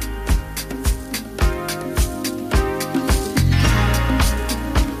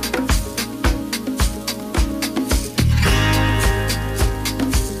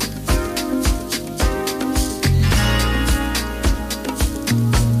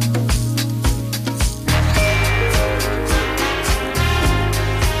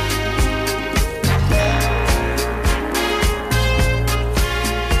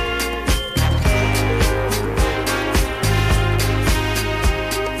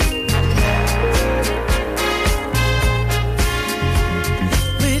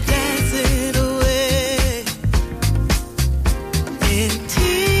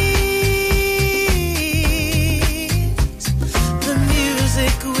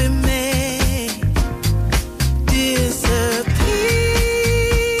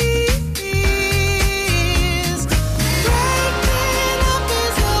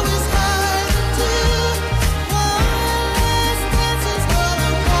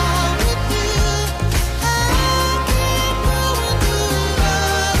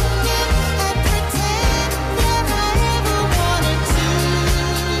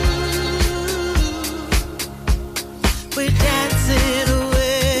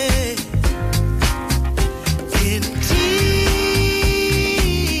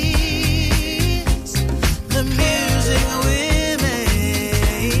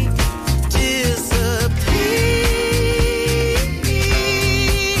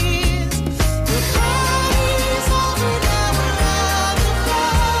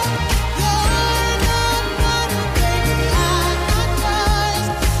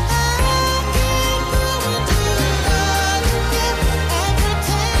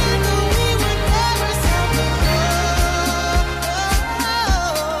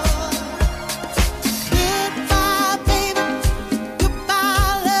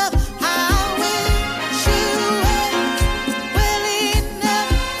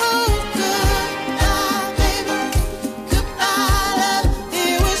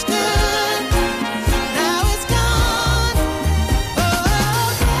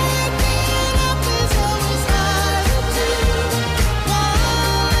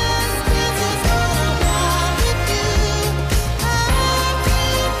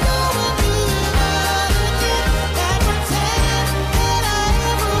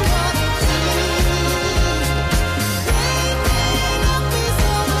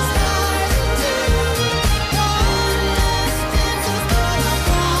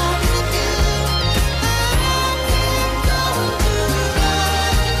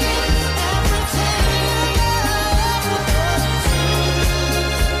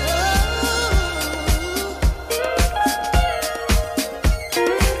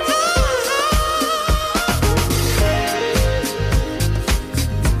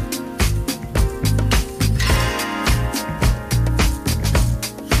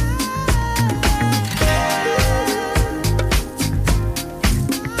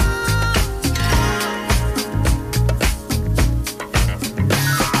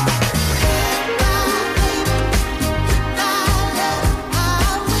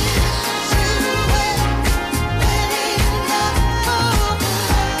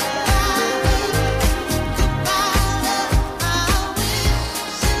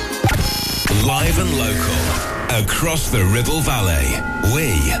 Live and local. Across the Ribble Valley.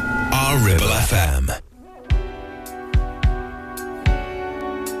 We are Ribble FM.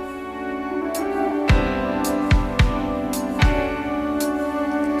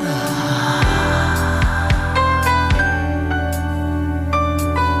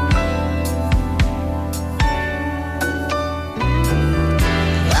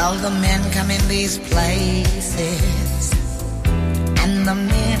 Well, the men come in these places, and the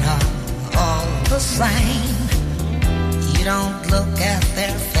men are all the same. You don't look at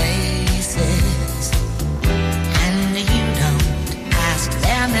their faces, and you don't ask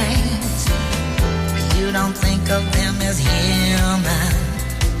their names. You don't think of them as human.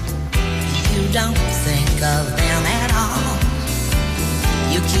 You don't think of them at all.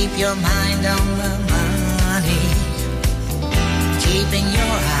 You keep your mind on the money, keeping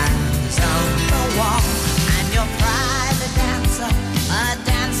your eyes on the wall. I'm your private dancer, a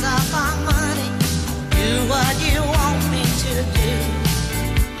dancer for money. Do what you want me to do.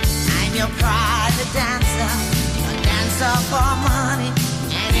 I'm your private dancer, a dancer for money,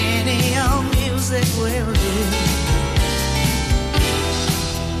 and any old music will do.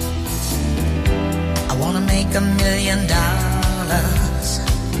 I wanna make $1 million.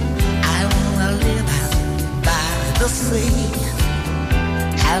 I wanna live out by the sea,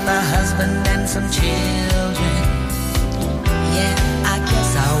 have a husband and some children. Yeah, I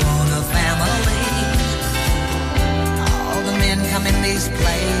guess I want a family. All the men come in these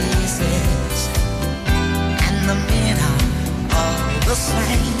places, and the men are all the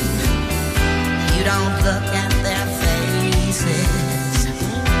same. You don't look at their faces,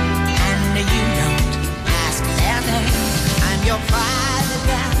 and you don't ask their name. I'm your private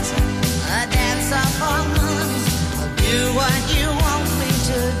dancer, a dancer for money. I'll do what you want me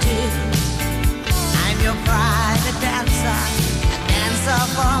to do. I'm your private dancer, a dancer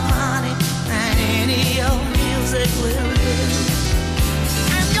for money, and any old music will do.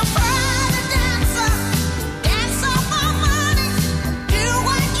 I'm your private dancer, dancer for money. Do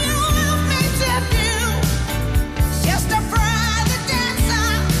what you want me to do. Just a private dancer,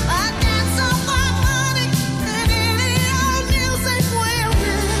 a dancer for money, and any old music will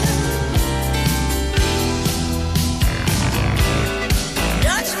do.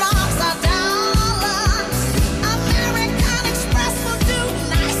 Dutch marks are dollars, American Express will do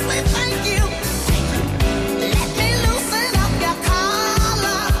nicely, thank you. Let me loosen up your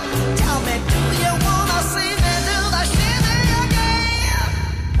collar. Tell me, do you wanna see me do the shimmy again?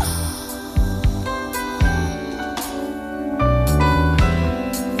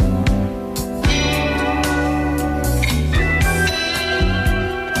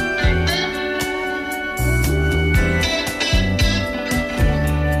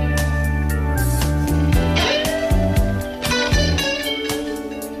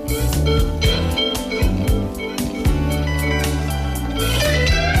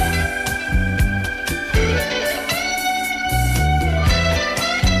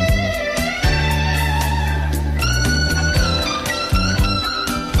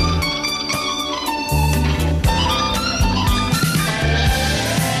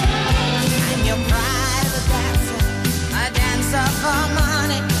 I'm your private dancer, a dancer for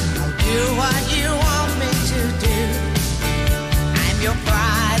money. I'll do what you want me to do. I'm your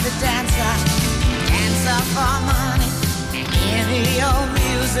private dancer, dancer for money, and any old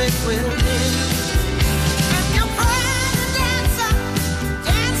music will do. I'm your private dancer,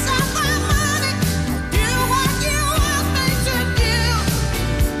 dancer for money. I'll do what you want me to do.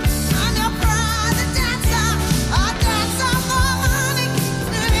 I'm your private dancer, a dancer for money,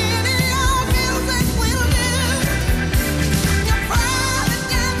 and any old music will do. I'm your private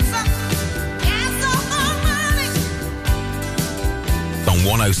dancer, dancer for money. On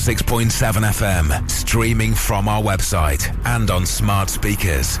 106.7 FM, streaming from our website and on smart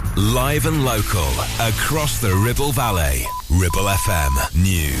speakers, live and local, across the Ribble Valley. Ribble FM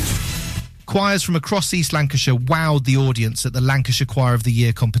News. Choirs from across East Lancashire wowed the audience at the Lancashire Choir of the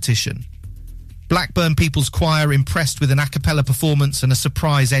Year competition. Blackburn People's Choir impressed with an a cappella performance and a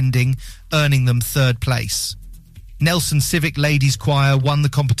surprise ending, earning them third place. Nelson Civic Ladies Choir won the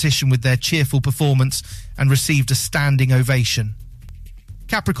competition with their cheerful performance and received a standing ovation.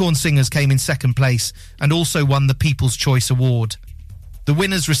 Capricorn Singers came in second place and also won the People's Choice Award. The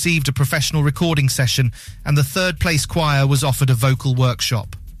winners received a professional recording session, and the third place choir was offered a vocal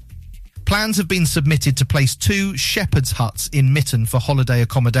workshop. Plans have been submitted to place 2 shepherd's huts in Mytton for holiday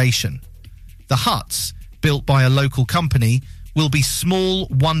accommodation. The huts, built by a local company, will be small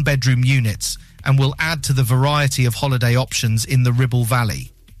one-bedroom units and will add to the variety of holiday options in the Ribble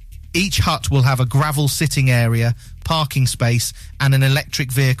Valley. Each hut will have a gravel sitting area, parking space and an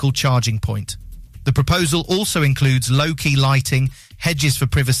electric vehicle charging point. The proposal also includes low-key lighting, hedges for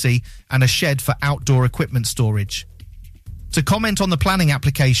privacy, and a shed for outdoor equipment storage. To comment on the planning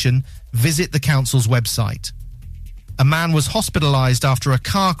application, visit the council's website. A man was hospitalised after a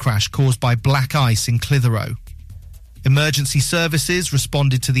car crash caused by black ice in Clitheroe. Emergency services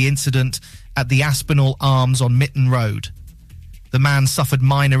responded to the incident at the Aspinall Arms on Mitten Road. The man suffered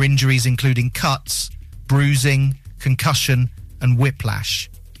minor injuries including cuts, bruising, concussion and whiplash.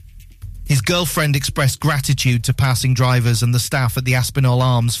 His girlfriend expressed gratitude to passing drivers and the staff at the Aspinall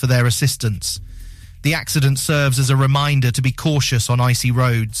Arms for their assistance. The accident serves as a reminder to be cautious on icy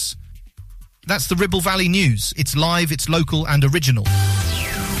roads. That's the Ribble Valley News. It's live, it's local and original.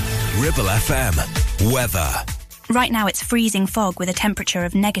 Ribble FM. Weather. Right now it's freezing fog with a temperature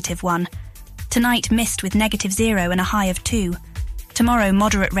of -1. Tonight, mist with -0 and a high of 2. Tomorrow,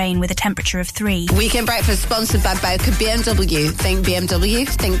 moderate rain with a temperature of 3. Weekend breakfast sponsored by Bowker BMW. Think BMW,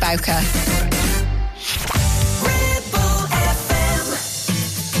 think Bowker.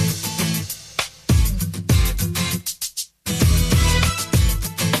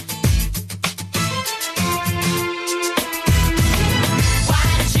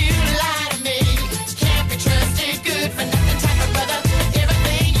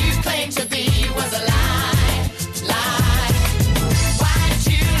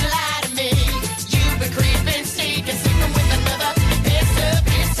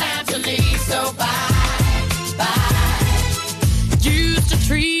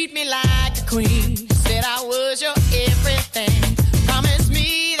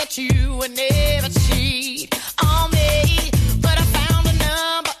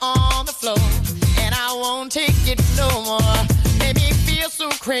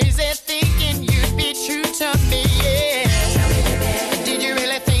 Crazy thinking you'd be true to me, yeah. Did you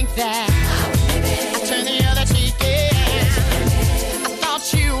really think that I turned the other cheek, yeah? I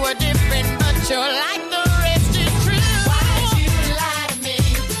thought you were different, but you're like the rest is true. Why'd you lie to me?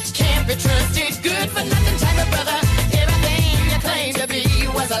 Can't be trusted, good for nothing type of brother. Everything you claimed to be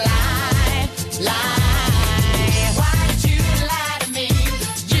was a lie, lie. Why'd you lie to me?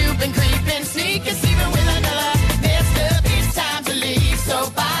 You've been creeping, sneaking, sleeping with another. Messed up, it's time to leave, so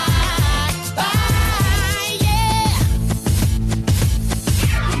bye.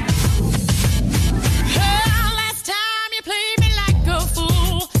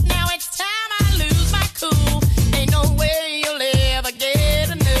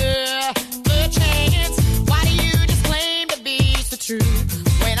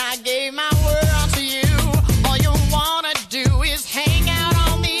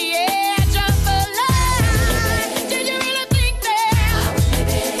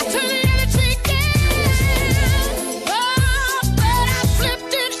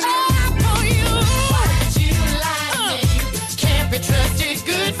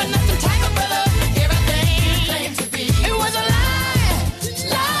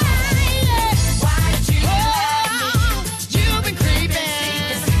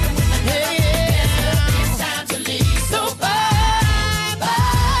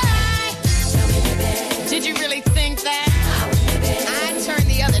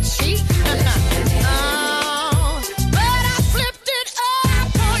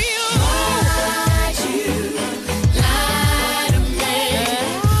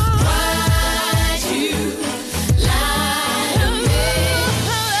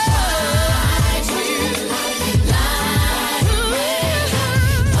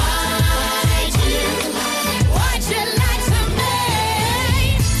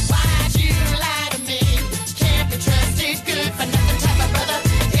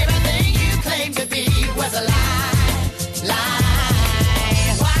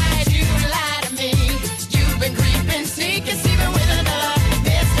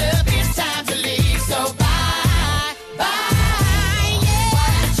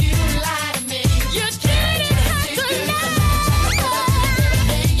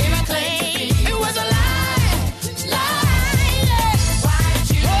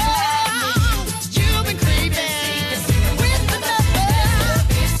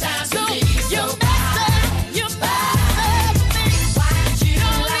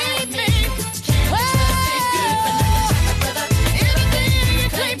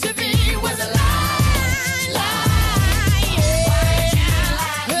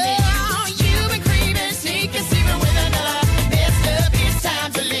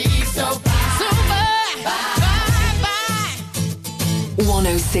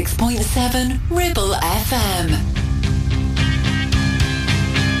 Ribble FM.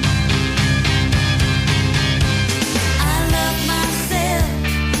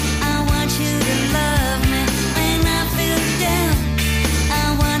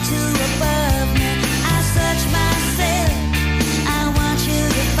 I want you above me.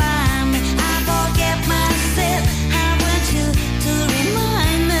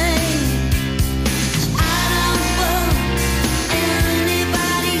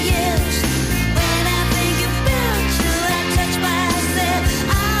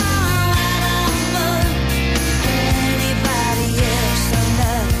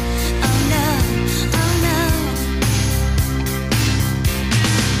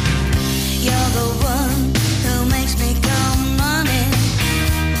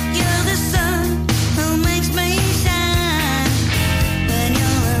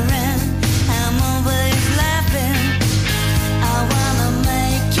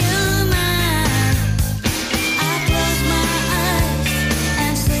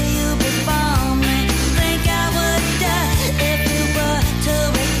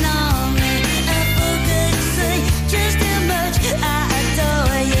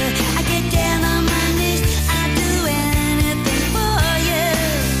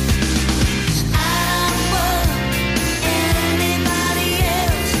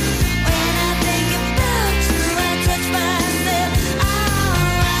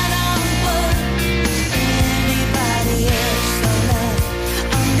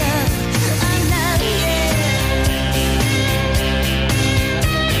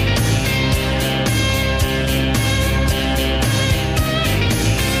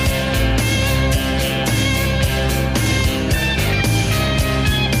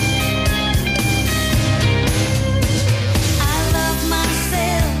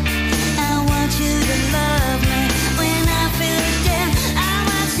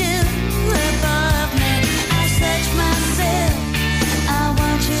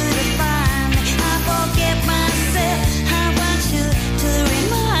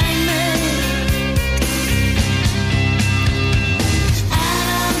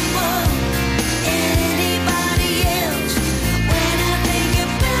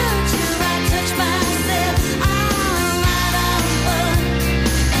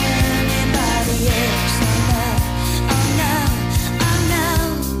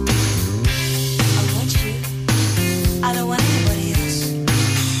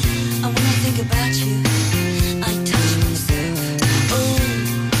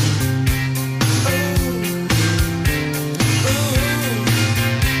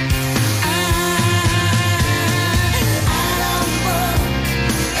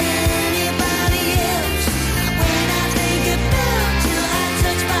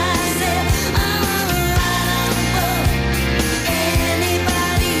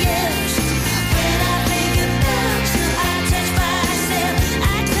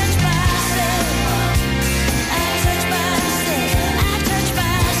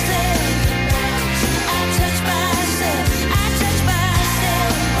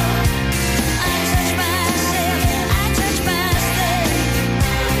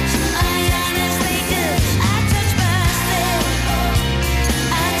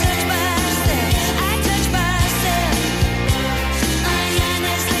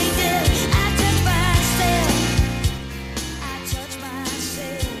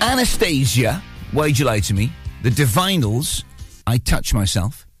 Anastasia, Why'd You Lie to Me? The Divinals, I Touch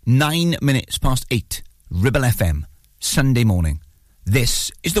Myself. 9 minutes past 8. Ribble FM, Sunday morning.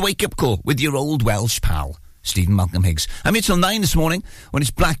 This is the Wake Up Call with your old Welsh pal, Stephen Malcolm Higgs. I'm here till 9 this morning when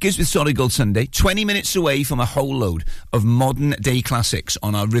it's Blackers with Solid Gold Sunday. 20 minutes away from a whole load of modern day classics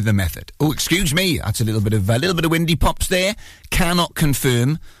on our rhythm method. Oh, excuse me, that's a little bit of windy pops there. Cannot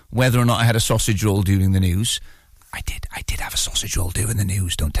confirm whether or not I had a sausage roll during the news. I did have a sausage roll during the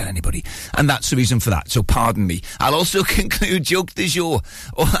news, don't tell anybody. And that's the reason for that, so pardon me. I'll also conclude Joke du Jour.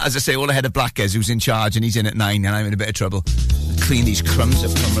 Or, as I say, all ahead of Blackers, who's in charge, and he's in at 9, and I'm in a bit of trouble. Clean these crumbs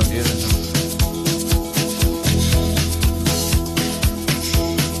up from around here.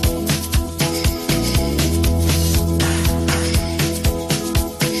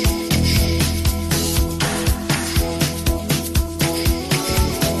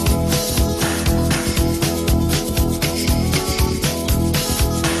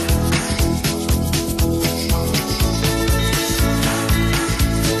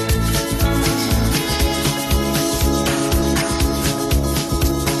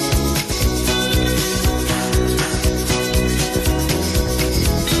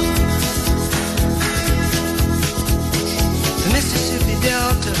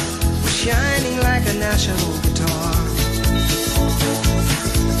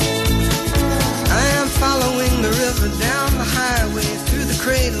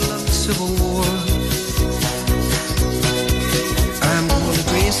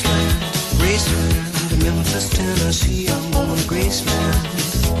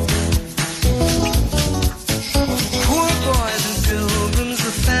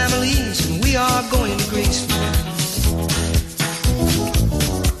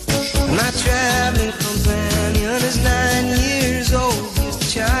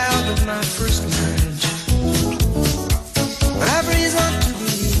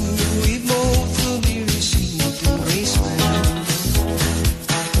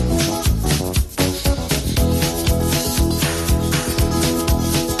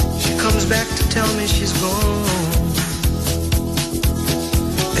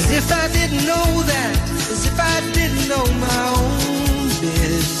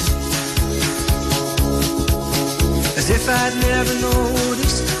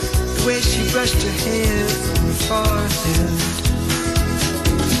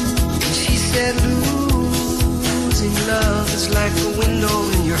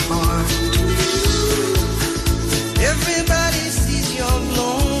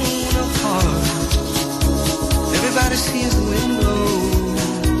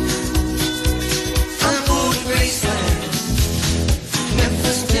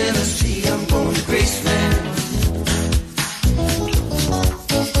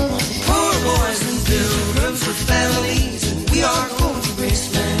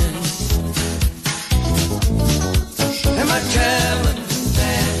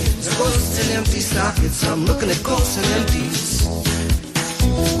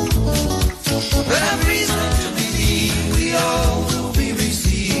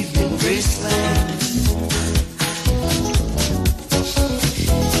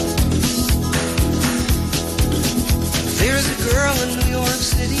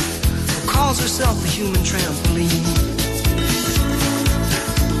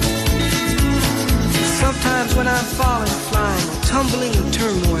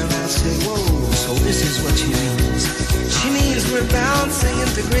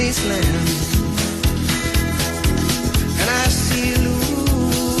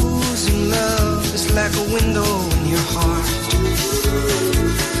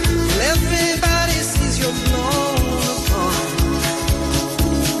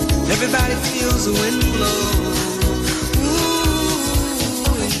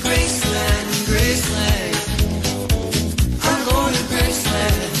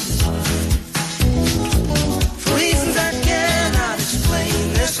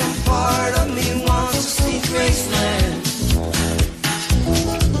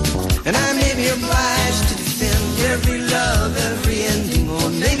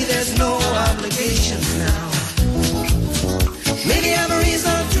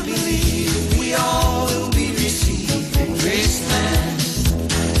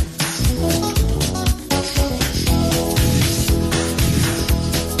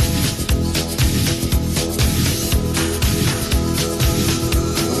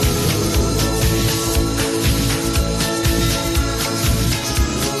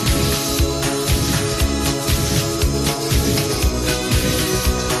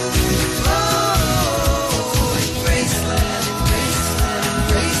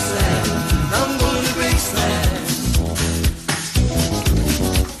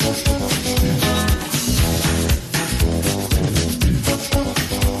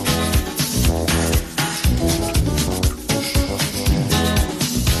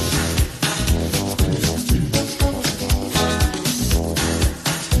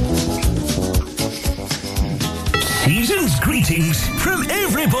 greetings from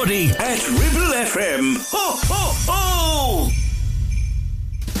everybody at Ribble FM. Ho, ho, ho!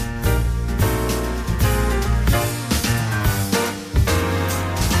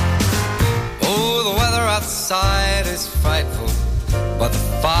 Oh, the weather outside is frightful, but the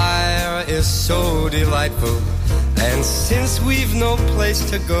fire is so delightful. And since we've no place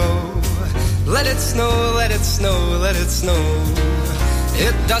to go, let it snow, let it snow, let it snow.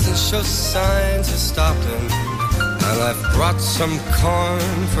 It doesn't show signs of stopping, and I've brought some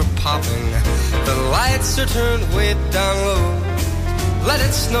corn for popping. The lights are turned way down low. Let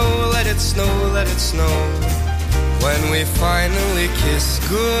it snow, let it snow, let it snow. When we finally kiss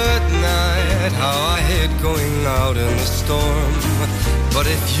goodnight, how I hate going out in the storm. But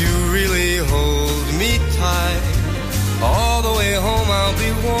if you really hold me tight, all the way home I'll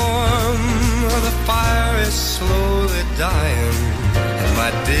be warm. The fire is slowly dying, and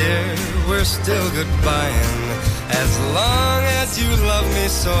my dear, we're still goodbying. As long as you love me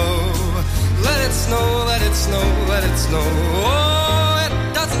so, let it snow, let it snow, let it snow. Oh, it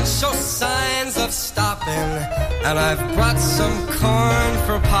doesn't show signs of stopping, and I've brought some corn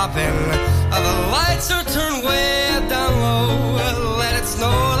for popping. The lights are turned way down low. Let it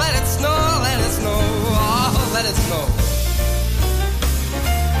snow, let it snow, let it snow. Oh, let it snow.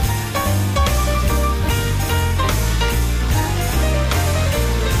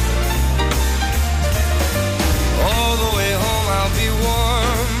 All the way home I'll be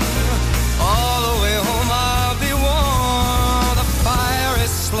warm. All the way home I'll be warm. The fire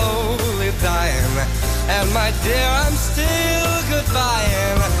is slowly dying, and my dear, I'm still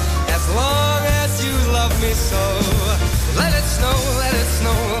goodbying. As long as you love me so, let it snow, let it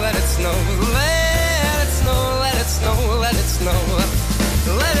snow, let it snow. Let it snow, let it snow, let it snow.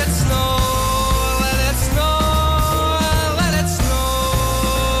 Let it snow, let it snow, let it snow.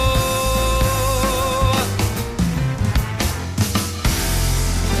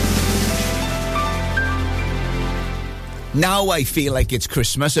 Now I feel like it's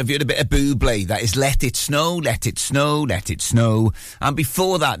Christmas. I've heard a bit of Bublé. That is Let It Snow, Let It Snow, Let It Snow. And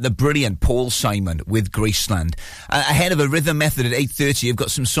before that, the brilliant Paul Simon with Graceland. Ahead of a Rhythm Method at 8:30, you've got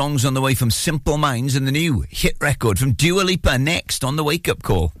some songs on the way from Simple Minds and the new hit record from Dua Lipa next on the Wake Up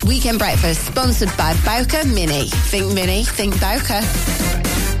Call. Weekend Breakfast, sponsored by Bowker Mini. Think Mini, think Bowker.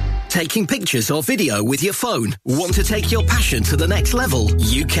 Taking pictures or video with your phone? Want to take your passion to the next level?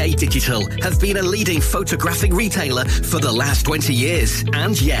 UK Digital have been a leading photographic retailer for the last 20 years.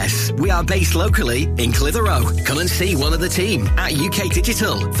 And yes, we are based locally in Clitheroe. Come and see one of the team at UK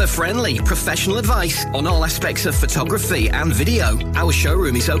Digital for friendly, professional advice on all aspects of photography and video. Our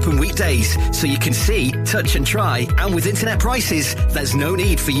showroom is open weekdays, so you can see, touch and try. And with internet prices, there's no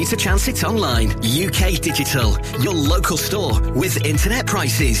need for you to chance it online. UK Digital, your local store with internet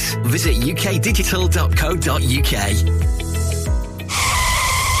prices. Visit ukdigital.co.uk.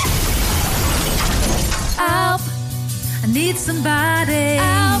 Help, I need somebody.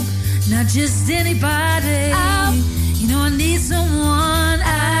 Help, not just anybody. Help, you know I need someone.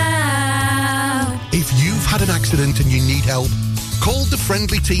 Help. If you've had an accident and you need help, call the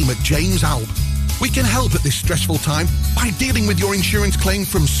friendly team at James Alb. We can help at this stressful time by dealing with your insurance claim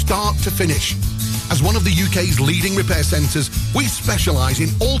from start to finish. As one of the UK's leading repair centres, we specialise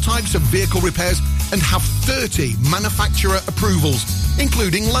in all types of vehicle repairs and have 30 manufacturer approvals,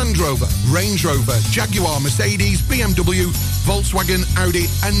 including Land Rover, Range Rover, Jaguar, Mercedes, BMW, Volkswagen, Audi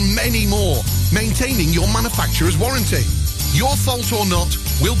and many more, maintaining your manufacturer's warranty. Your fault or not,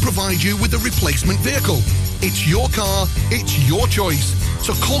 we'll provide you with a replacement vehicle. It's your car, it's your choice.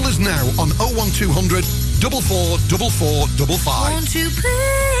 So call us now on 01200 444455. Won't you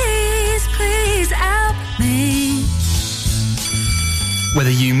please help me? Whether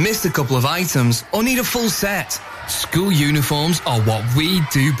you missed a couple of items or need a full set, school uniforms are what we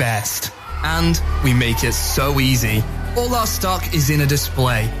do best. And we make it so easy. All our stock is in a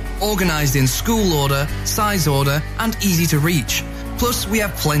display, organised in school order, size order, and easy to reach. Plus, we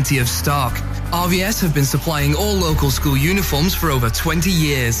have plenty of stock. RVS have been supplying all local school uniforms for over 20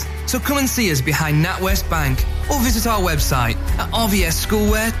 years. So come and see us behind NatWest Bank or visit our website at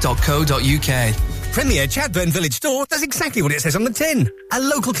rvsschoolwear.co.uk. Premier Chadburn Village Store does exactly what it says on the tin. A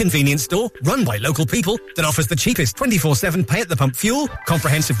local convenience store run by local people that offers the cheapest 24/7 pay-at-the-pump fuel,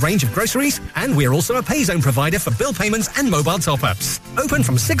 comprehensive range of groceries, and we're also a pay zone provider for bill payments and mobile top-ups. Open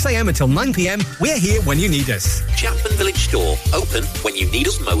from 6 a.m. until 9 p.m. We're here when you need us. Chapman Village Store, open when you need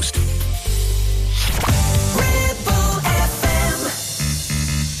us most.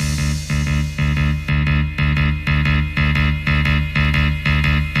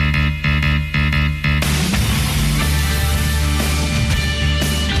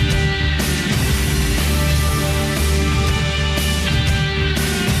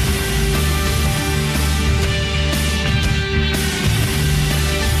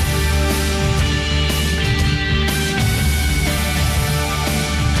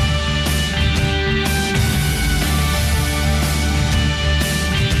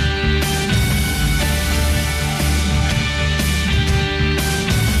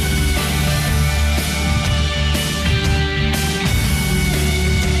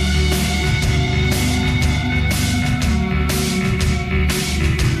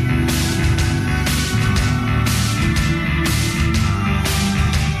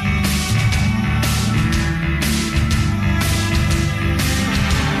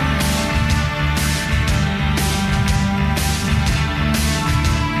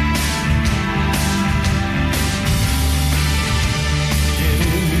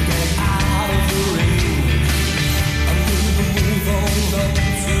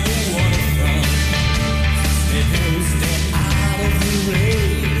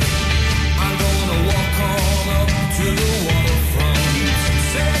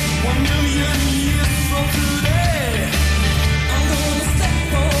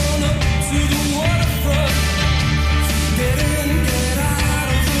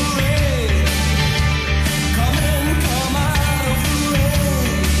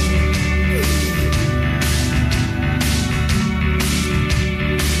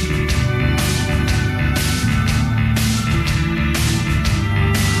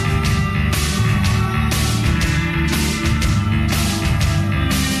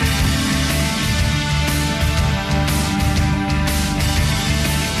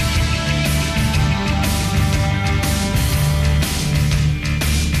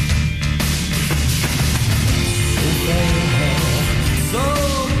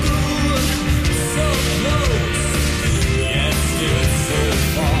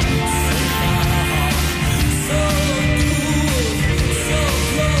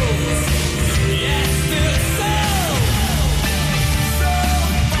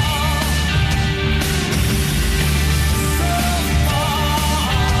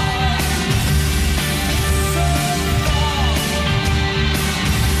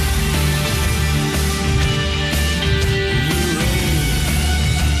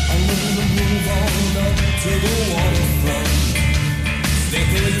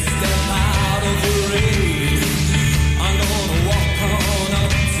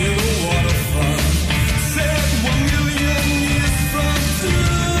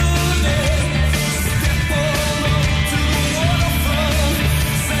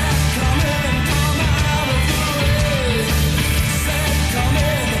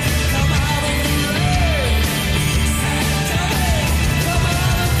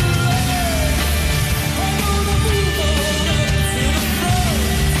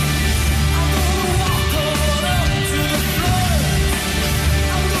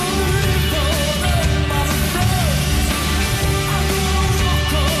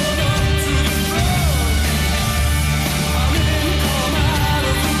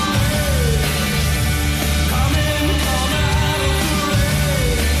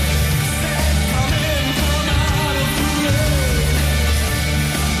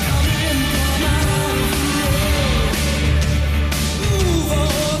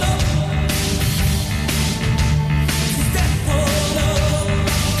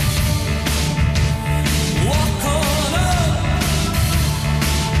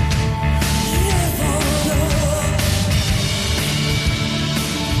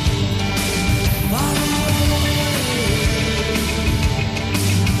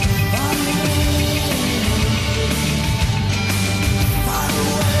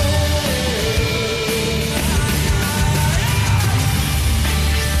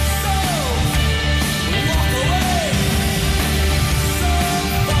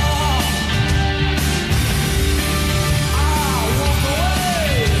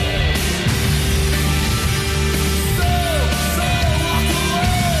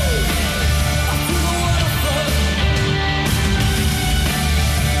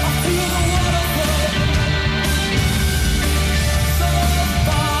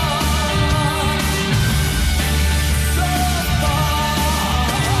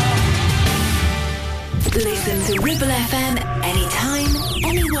 Listen to Ribble FM anytime,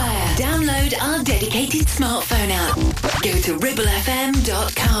 anywhere. Download our dedicated smartphone app. Go to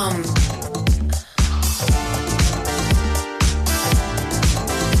ribblefm.com.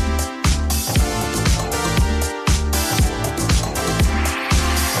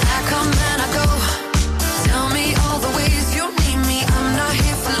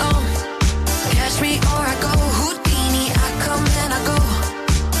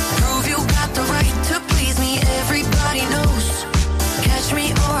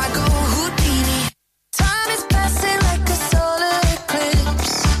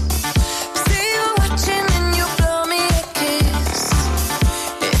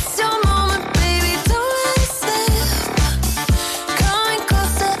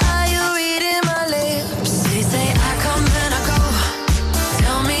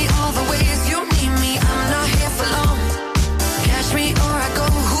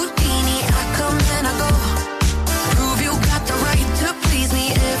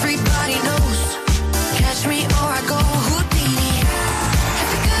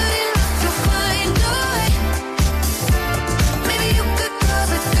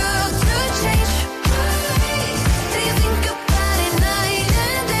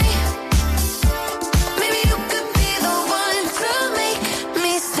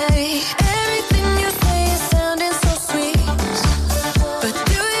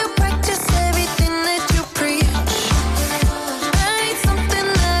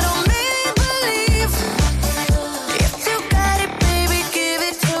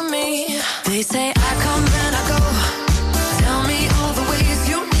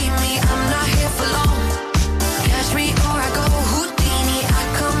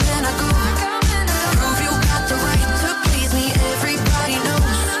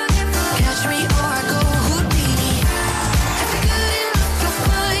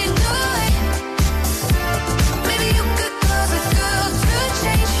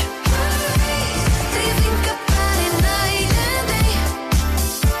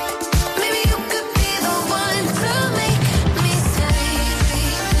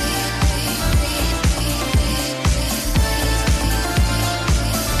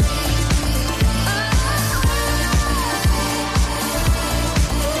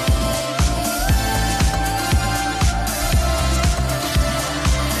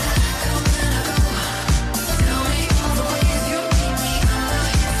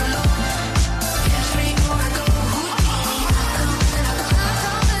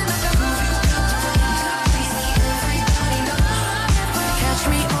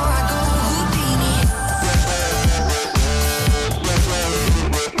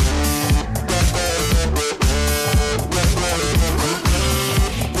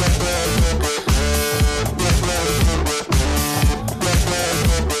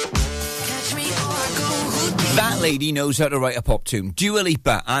 lady knows how to write a pop tune. Dua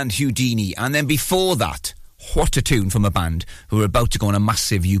Lipa and Houdini. And then before that, what a tune from a band who are about to go on a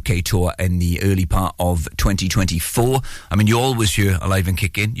massive UK tour in the early part of 2024. I mean, you always hear Alive and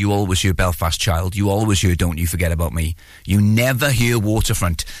Kickin', you always hear Belfast Child, you always hear Don't You Forget About Me. You never hear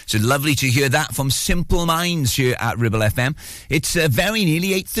Waterfront. So lovely to hear that from Simple Minds here at Ribble FM. It's very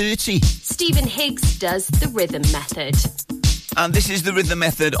nearly 8:30. Stephen Higgs does the rhythm method. And this is the Rhythm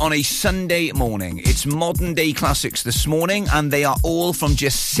Method on a Sunday morning. It's modern day classics this morning, and they are all from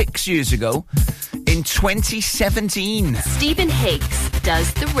just 6 years ago, in 2017. Stephen Higgs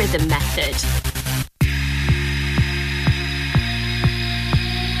does the rhythm method.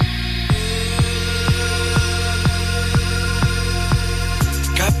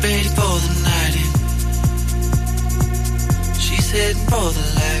 Got ready for the night in. She's heading for the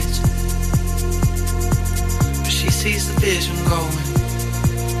lights. She sees the vision going,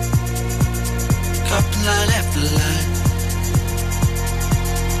 cupping line after line.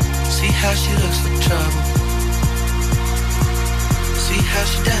 See how she looks for trouble. See how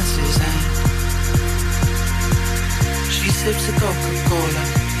she dances and she sips the Coca-Cola.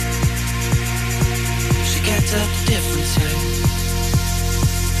 She can't tell the difference yet.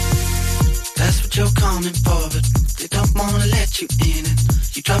 That's what you're coming for, but they don't wanna let you in it.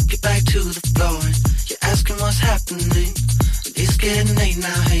 You drop your back to the floor and you're asking what's happening. It's getting late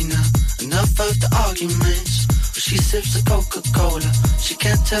now, hey now. Enough of the arguments. But she sips the Coca-Cola. She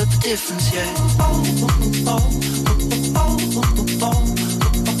can't tell the difference yet.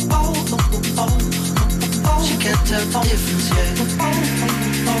 She can't tell the difference yet.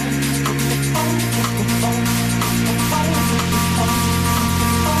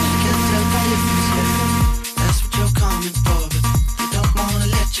 That's what you're coming for, but they don't wanna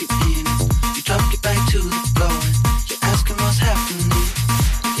let you in. You drop your back to the floor and you're asking what's happening.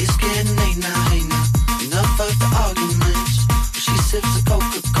 It's getting late now, hey now. Enough of the arguments. But she sips the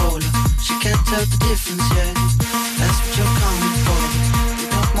Coca-Cola. She can't tell the difference yet. That's what you're coming for, but they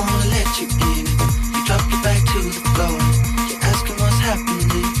don't wanna let you in. You drop your back to the floor and you're asking what's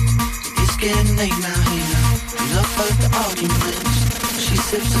happening. It's getting late now, hey now. Enough of the arguments. She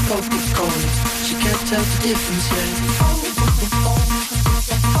sips the Coca-Cola. She can't tell the difference yet.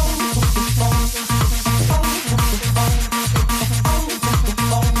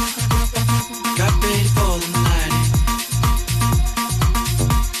 Got ready for the night.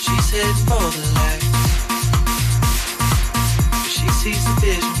 She's heading for the light. She sees the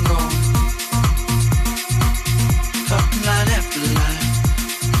vision going, cupping line after line.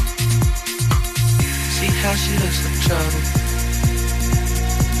 See how she looks like trouble.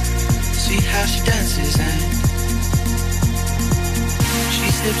 See how she dances and she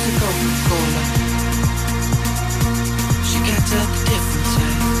sips the Coca-Cola. She can't tell the difference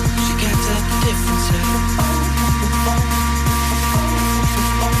yet. She can't tell the difference yet.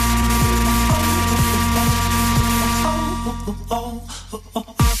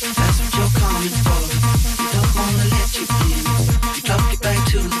 That's what you're coming for. They don't wanna let you in. You drop your back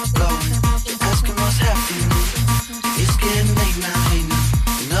to the floor and you're asking what's happening. It's getting late now, hey now.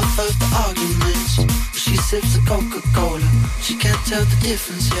 Enough of the arguments. She sips the Coca-Cola. She can't tell the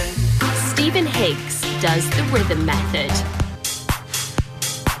difference yet. Stephen Higgs does the rhythm method.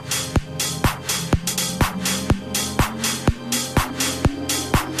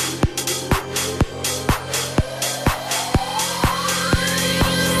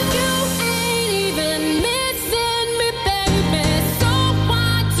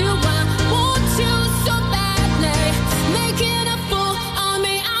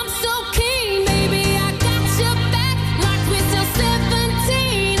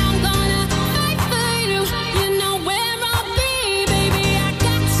 I'll be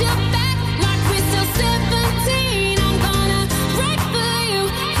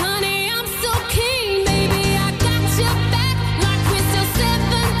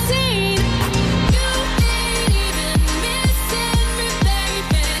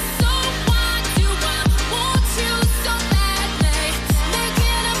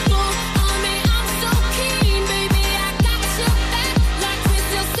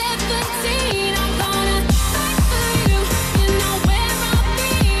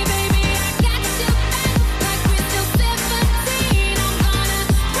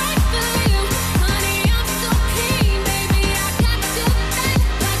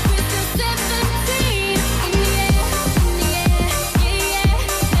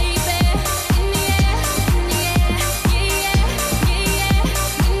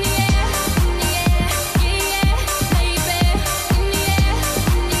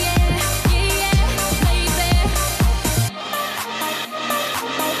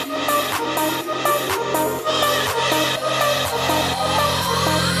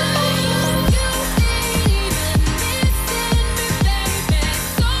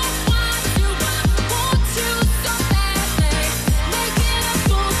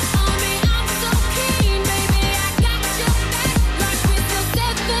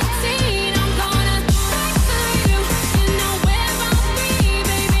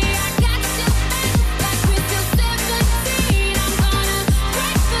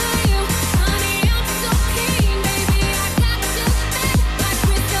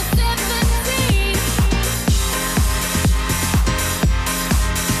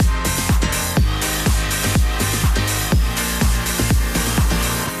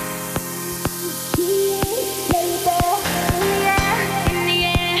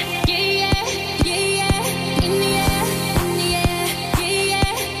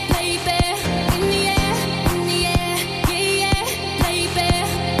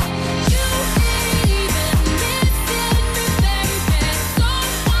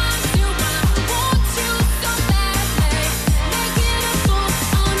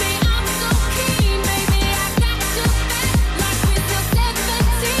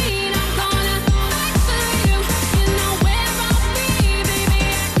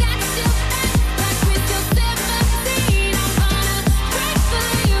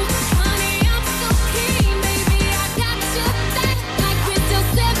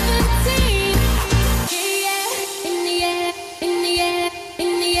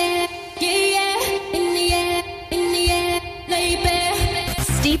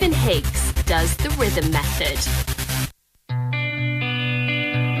Stephen Higgs does the rhythm method.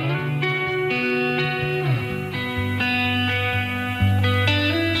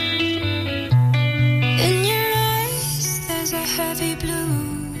 In your eyes, there's a heavy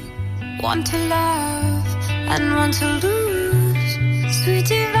blue. One to love and one to lose. Sweet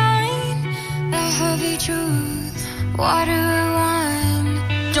divine, the heavy truth. Water or wine,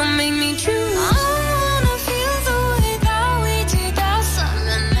 don't make me choose. I wanna feel the way that we did that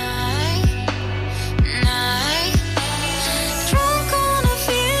summer night. Drunk on a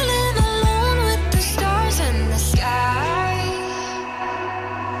feeling, alone with the stars in the sky.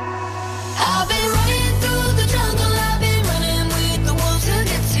 I've been running through the jungle, I've been running with the wolves to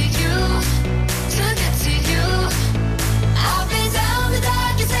get to you, to get to you. I've been down the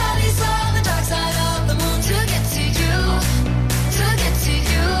darkest alleys, saw the dark side of the moon to get to you, to get to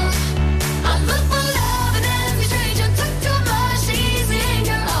you. I look for love and every stranger took too much easy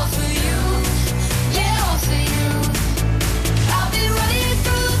anger, all for you, yeah, all for you. I've been running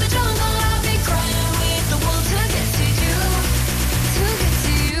through the jungle, I've been crying with the wolves to get to you, to get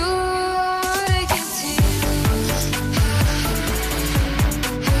to you, to get to you.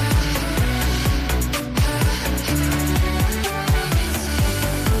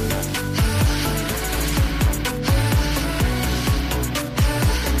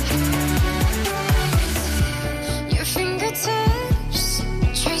 Your fingertips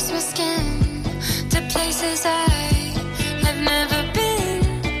trace my skin to places I have never been.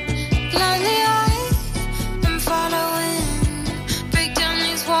 Blindly I'm following. Break down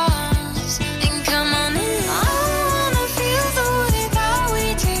these walls and come on in. I wanna feel the way that we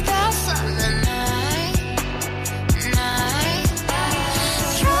did that summer night.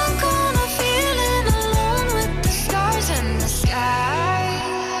 Drunk on a feeling, alone with the stars in the sky.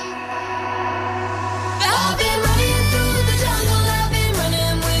 I've been running through the jungle, I've been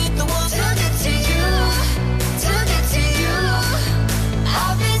running with the wolves to get to you, to get to you.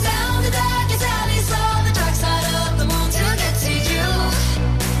 I've been down the darkest alleys, saw the dark side of the moon to get to you,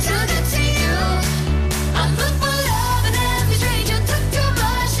 to get to you. I look for love and every stranger took too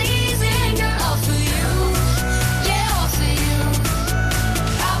much easy anger, all for you, yeah, all for you.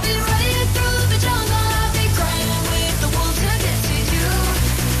 I've been running through the jungle, I've been crying with the wolves to get to you, to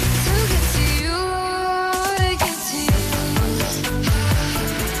get to you, to get to you.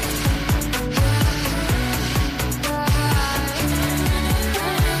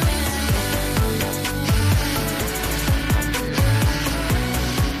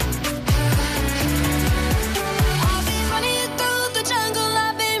 I've been running through the jungle,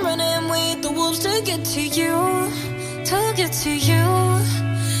 I've been running with the wolves to get to you, to get to you.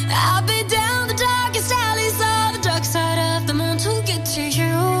 I've been down the darkest alleys, saw the dark side of the moon to get to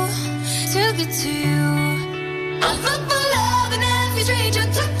you, to get to you. I look for love and every stranger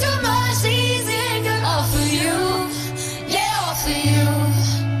took too much easy anger, all for you, yeah, all for you.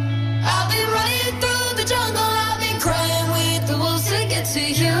 I've been running through the jungle, I've been crying with the wolves to get to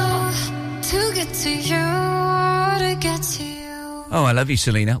you, to get to you, to get to you. Oh, I love you,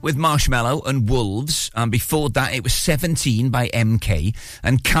 Selena, with Marshmallow and Wolves. And before that, it was 17 by MK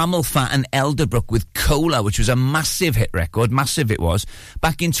and Camel Fat and Elderbrook with Cola, which was a massive hit record. Massive it was.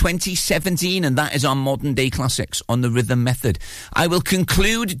 Back in 2017, and that is our modern day classics on the Rhythm Method. I will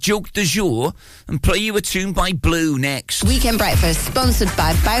conclude Joke du Jour and play you a tune by Blue next. Weekend Breakfast, sponsored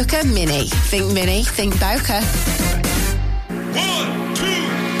by Bowker Mini. Think Mini, think Bowker.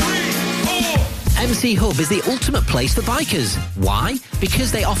 MC Hub is the ultimate place for bikers. Why?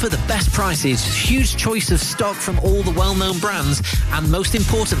 Because they offer the best prices, huge choice of stock from all the well-known brands, and most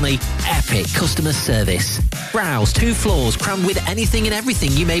importantly, epic customer service. Browse 2 floors crammed with anything and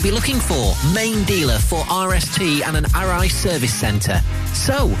everything you may be looking for. Main dealer for RST and an RI service centre.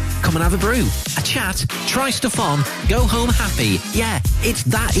 So, come and have a brew, a chat, try stuff on, go home happy. Yeah, it's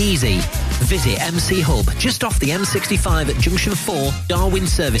that easy. Visit MC Hub, just off the M65 at Junction 4, Darwin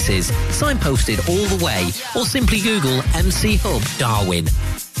Services. Signposted all the way, or simply Google MC Hub Darwin.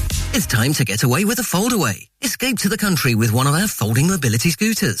 It's time to get away with a foldaway. Escape to the country with one of our folding mobility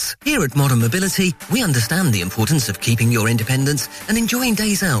scooters. Here at Modern Mobility, we understand the importance of keeping your independence and enjoying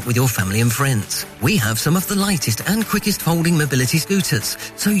days out with your family and friends. We have some of the lightest and quickest folding mobility scooters,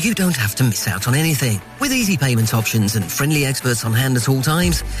 so you don't have to miss out on anything. With easy payment options and friendly experts on hand at all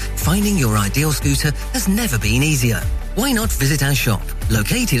times, finding your ideal scooter has never been easier. Why not visit our shop,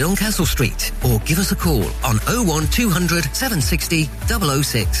 located on Castle Street, or give us a call on 01200 760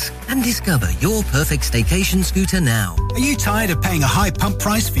 006. and discover your perfect staycation scooter now. Are you tired of paying a high pump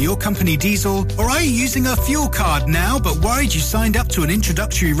price for your company diesel? Or are you using a fuel card now but worried you signed up to an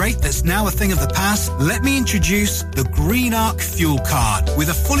introductory rate that's now a thing of the past? Let me introduce the Green Arc Fuel Card. With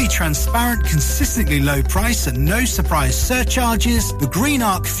a fully transparent, consistently low price and no surprise surcharges, the Green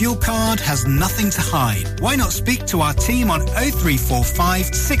Arc Fuel Card has nothing to hide. Why not speak to our team on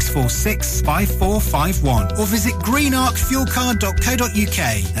 0345 646 5451 or visit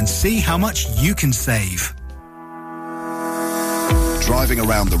greenarcfuelcard.co.uk and see how much you can save. Driving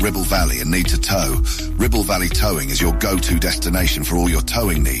around the Ribble Valley and need to tow? Ribble Valley Towing is your go-to destination for all your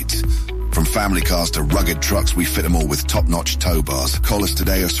towing needs. From family cars to rugged trucks, we fit them all with top-notch tow bars. Call us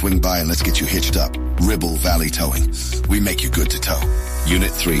today or swing by and let's get you hitched up. Ribble Valley Towing. We make you good to tow.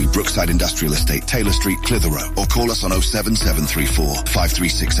 Unit 3, Brookside Industrial Estate, Taylor Street, Clitheroe. Or call us on 07734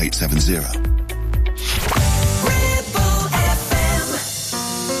 536870.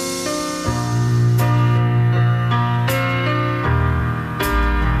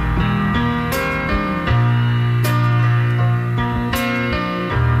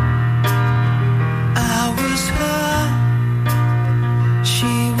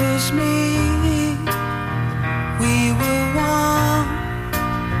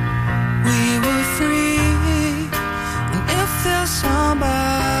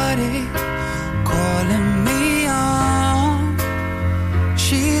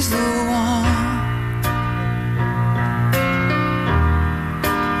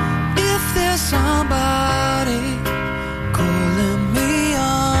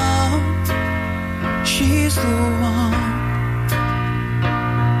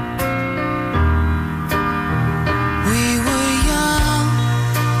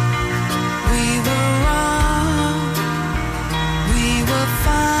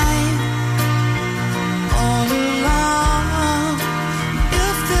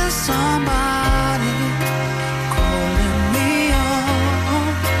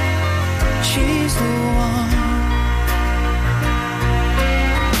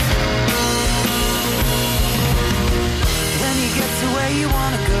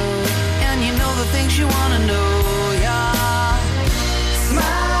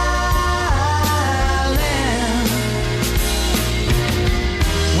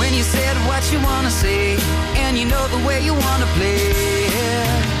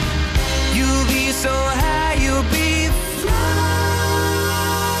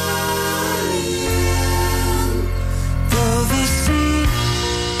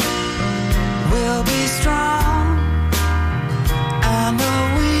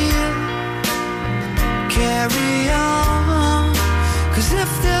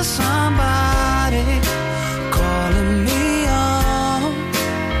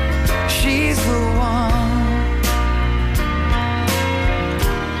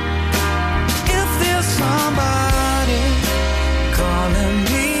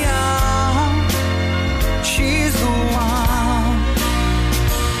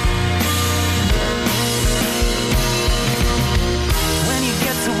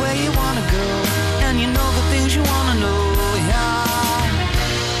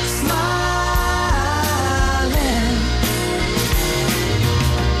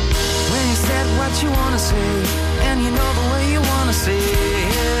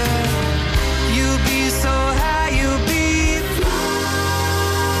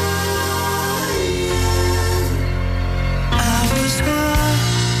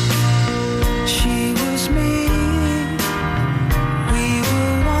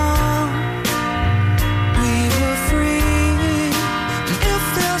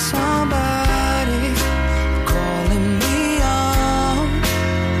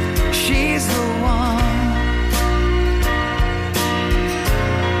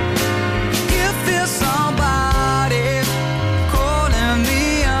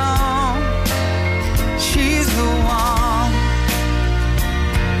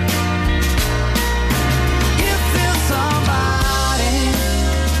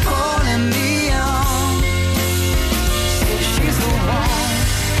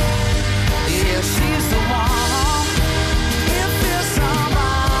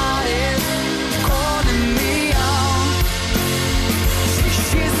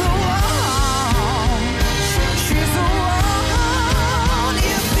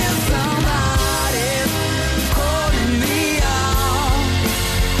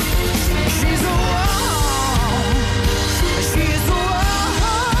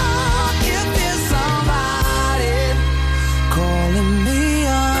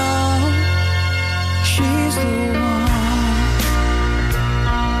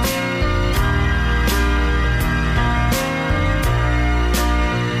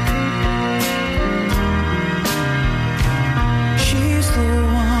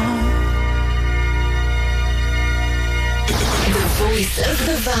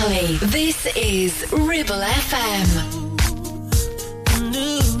 Valley. This is Ribble FM.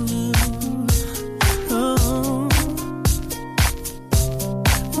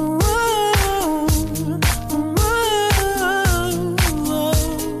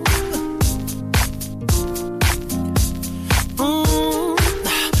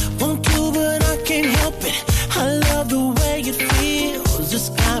 Won't do, but I can't help it. I love the way it feels. It's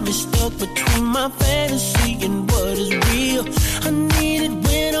got me stuck between my fantasy and what is real. I need it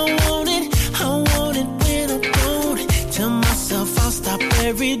when I want it. I want it when I don't. Tell myself I'll stop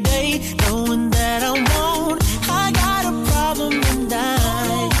every day, knowing that I won't. I got a problem and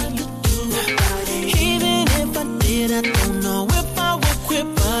even if I did, I don't know if I would quit,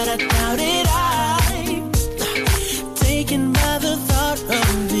 but I doubt it. I'm taken by the thought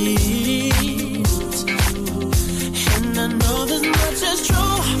of this, and I know this much is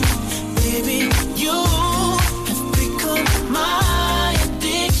true. Baby, you have become my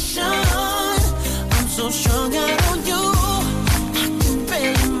addiction. I'm so strung out on you, I can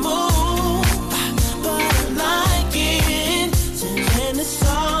barely move, but I like it, and it's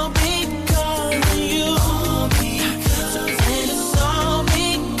all because of you. And it's all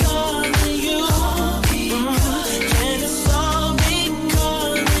because of you. And it's all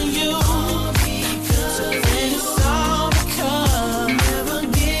because of you. And it's all because never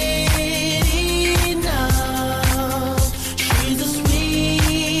get enough. She's the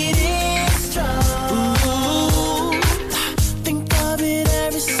sweetest drug. Think of it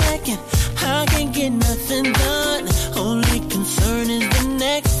every second. I can't get nothing done. Only concern is the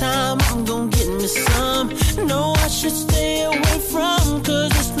next time I'm gonna get me some. No, I should stay away from,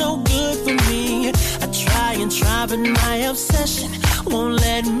 'cause it's no good for me. I try and try, but my obsession won't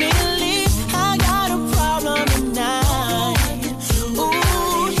let me leave. I got a problem tonight.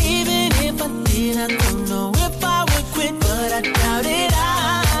 Ooh, even if I did, I don't know if I would quit, but I doubt it.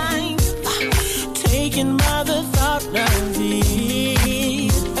 I'm taken by the thought of it.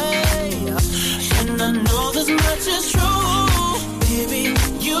 Hey. And I know this much is true. Baby,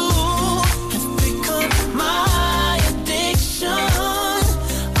 you have become my addiction.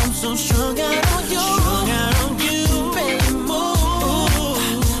 I'm so strung out on you. Barely move,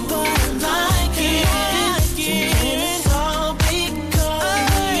 but I like it. And it's all because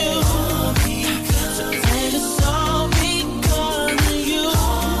of you. And it's all because of you.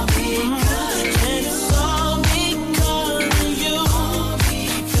 And it's all because of you.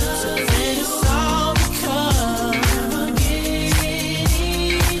 And it's all because never get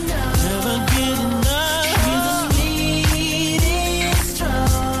enough. Never get enough. She's the sweetest drug.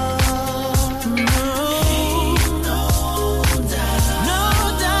 No doubt. No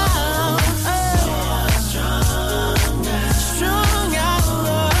doubt. So strung out. Strung out.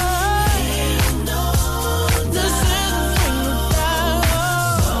 This is the thing about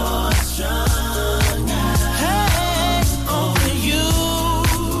so strung out. Hey, only you.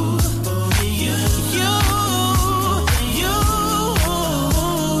 Only you.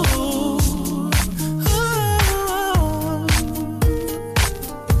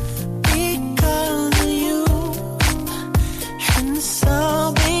 Because of you, and it's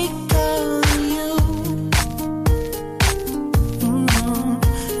all because of you.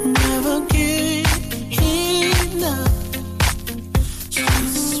 Never get enough.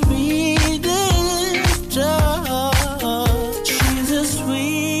 She's the sweetest drug. She's the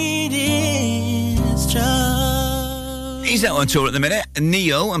sweetest drug. He's out on tour at the minute.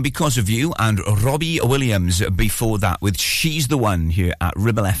 Neo and Because of You, and Robbie Williams before that with She's the One here at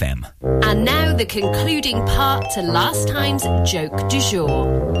Ribble FM. And now the concluding part to last time's joke du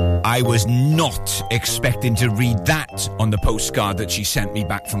jour. I was not expecting to read that on the postcard that she sent me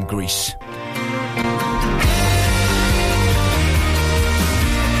back from Greece.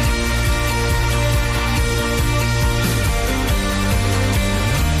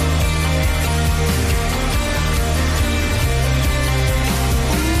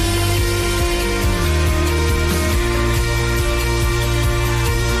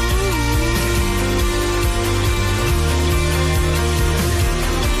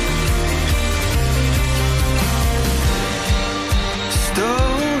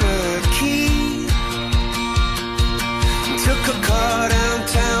 Stole a key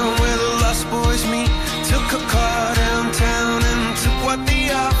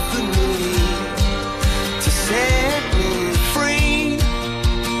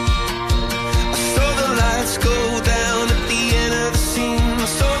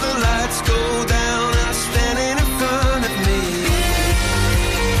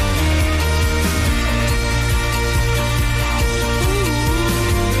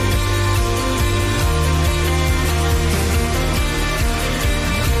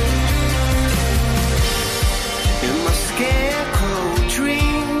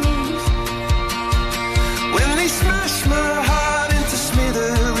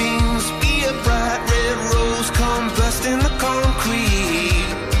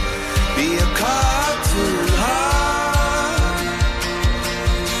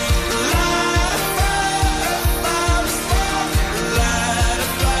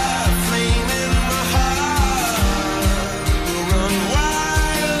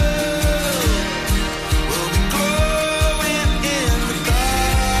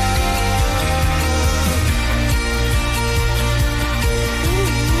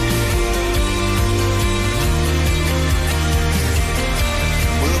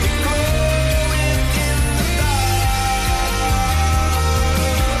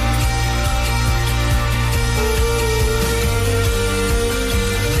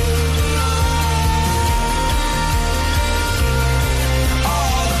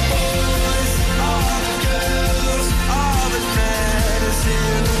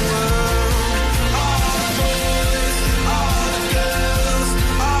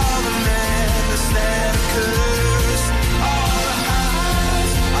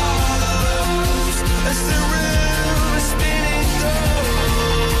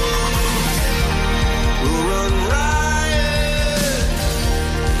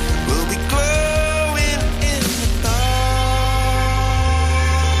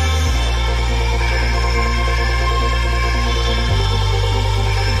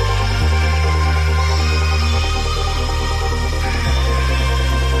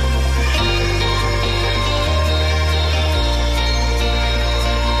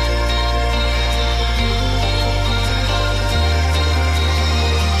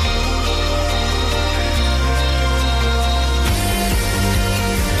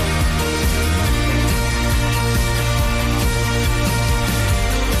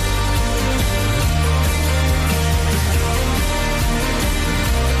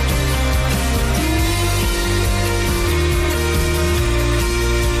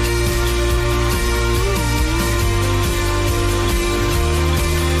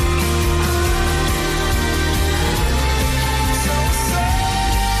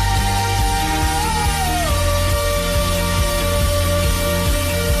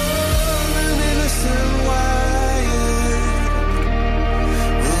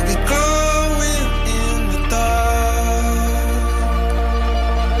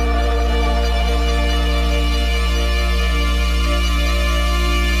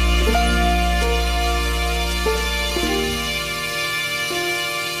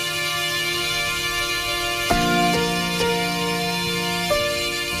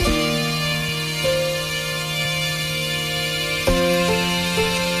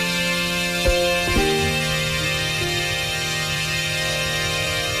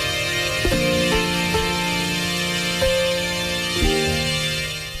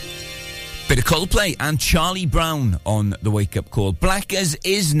Coldplay and Charlie Brown on the wake-up call. Blackers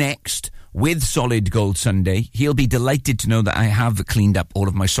is next with Solid Gold Sunday. He'll be delighted to know that I have cleaned up all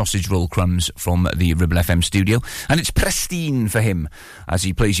of my sausage roll crumbs from the Ribble FM studio, and it's pristine for him as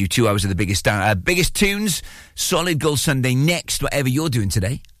he plays you 2 hours of the biggest tunes. Solid Gold Sunday next. Whatever you're doing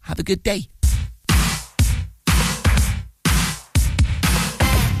today, have a good day.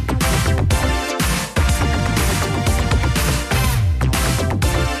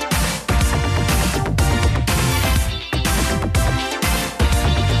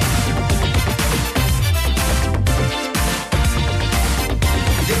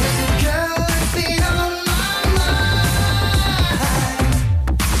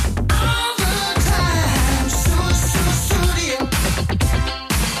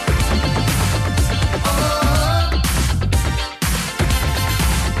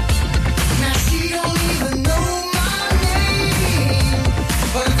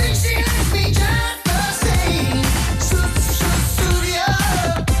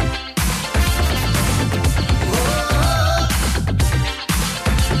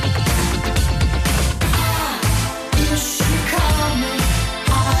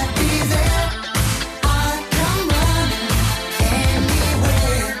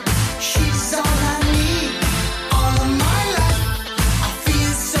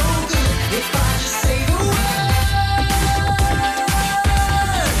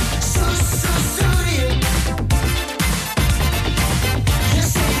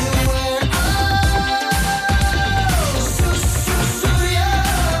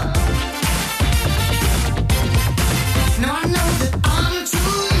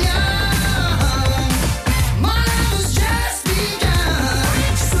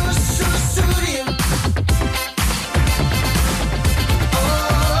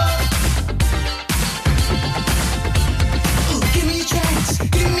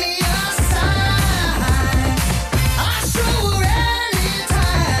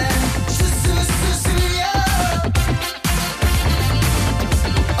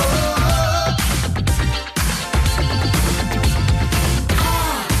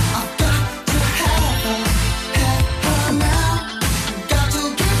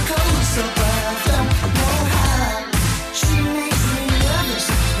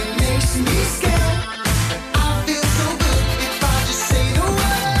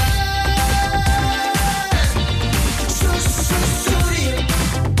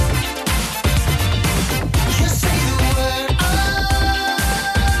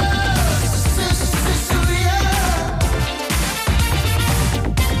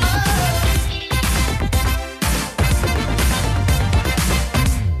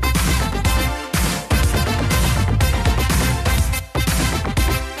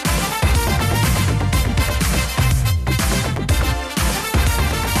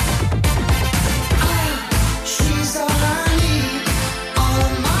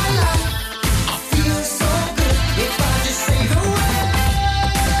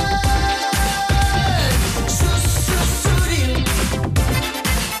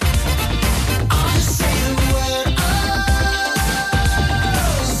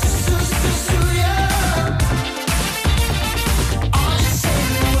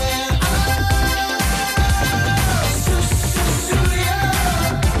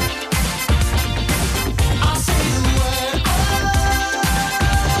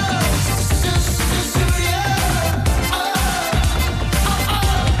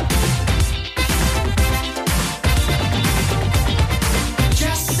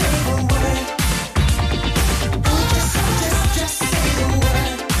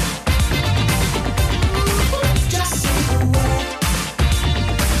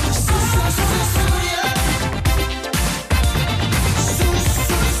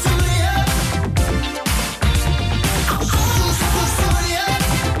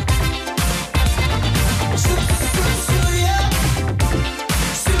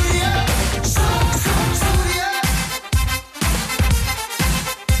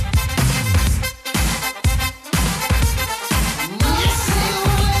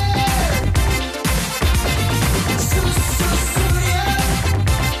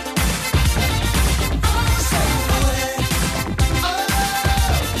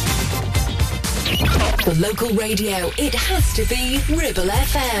 For local radio, it has to be Ribble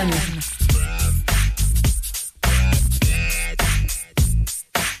FM.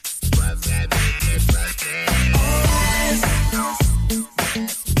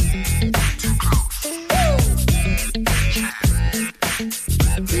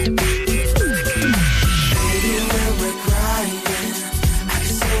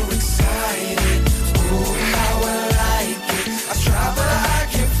 Ooh, how I like it. I try, but I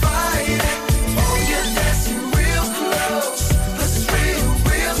can't fight it.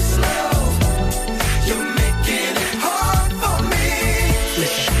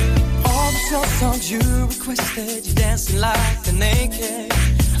 instead you're dancing like a naked.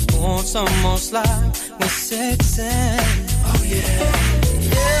 It's almost like we're sexy. Oh yeah.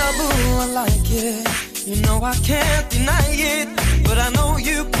 Yeah, boo, I like it. You know I can't deny it, but I know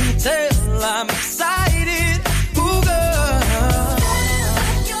you can tell I'm excited.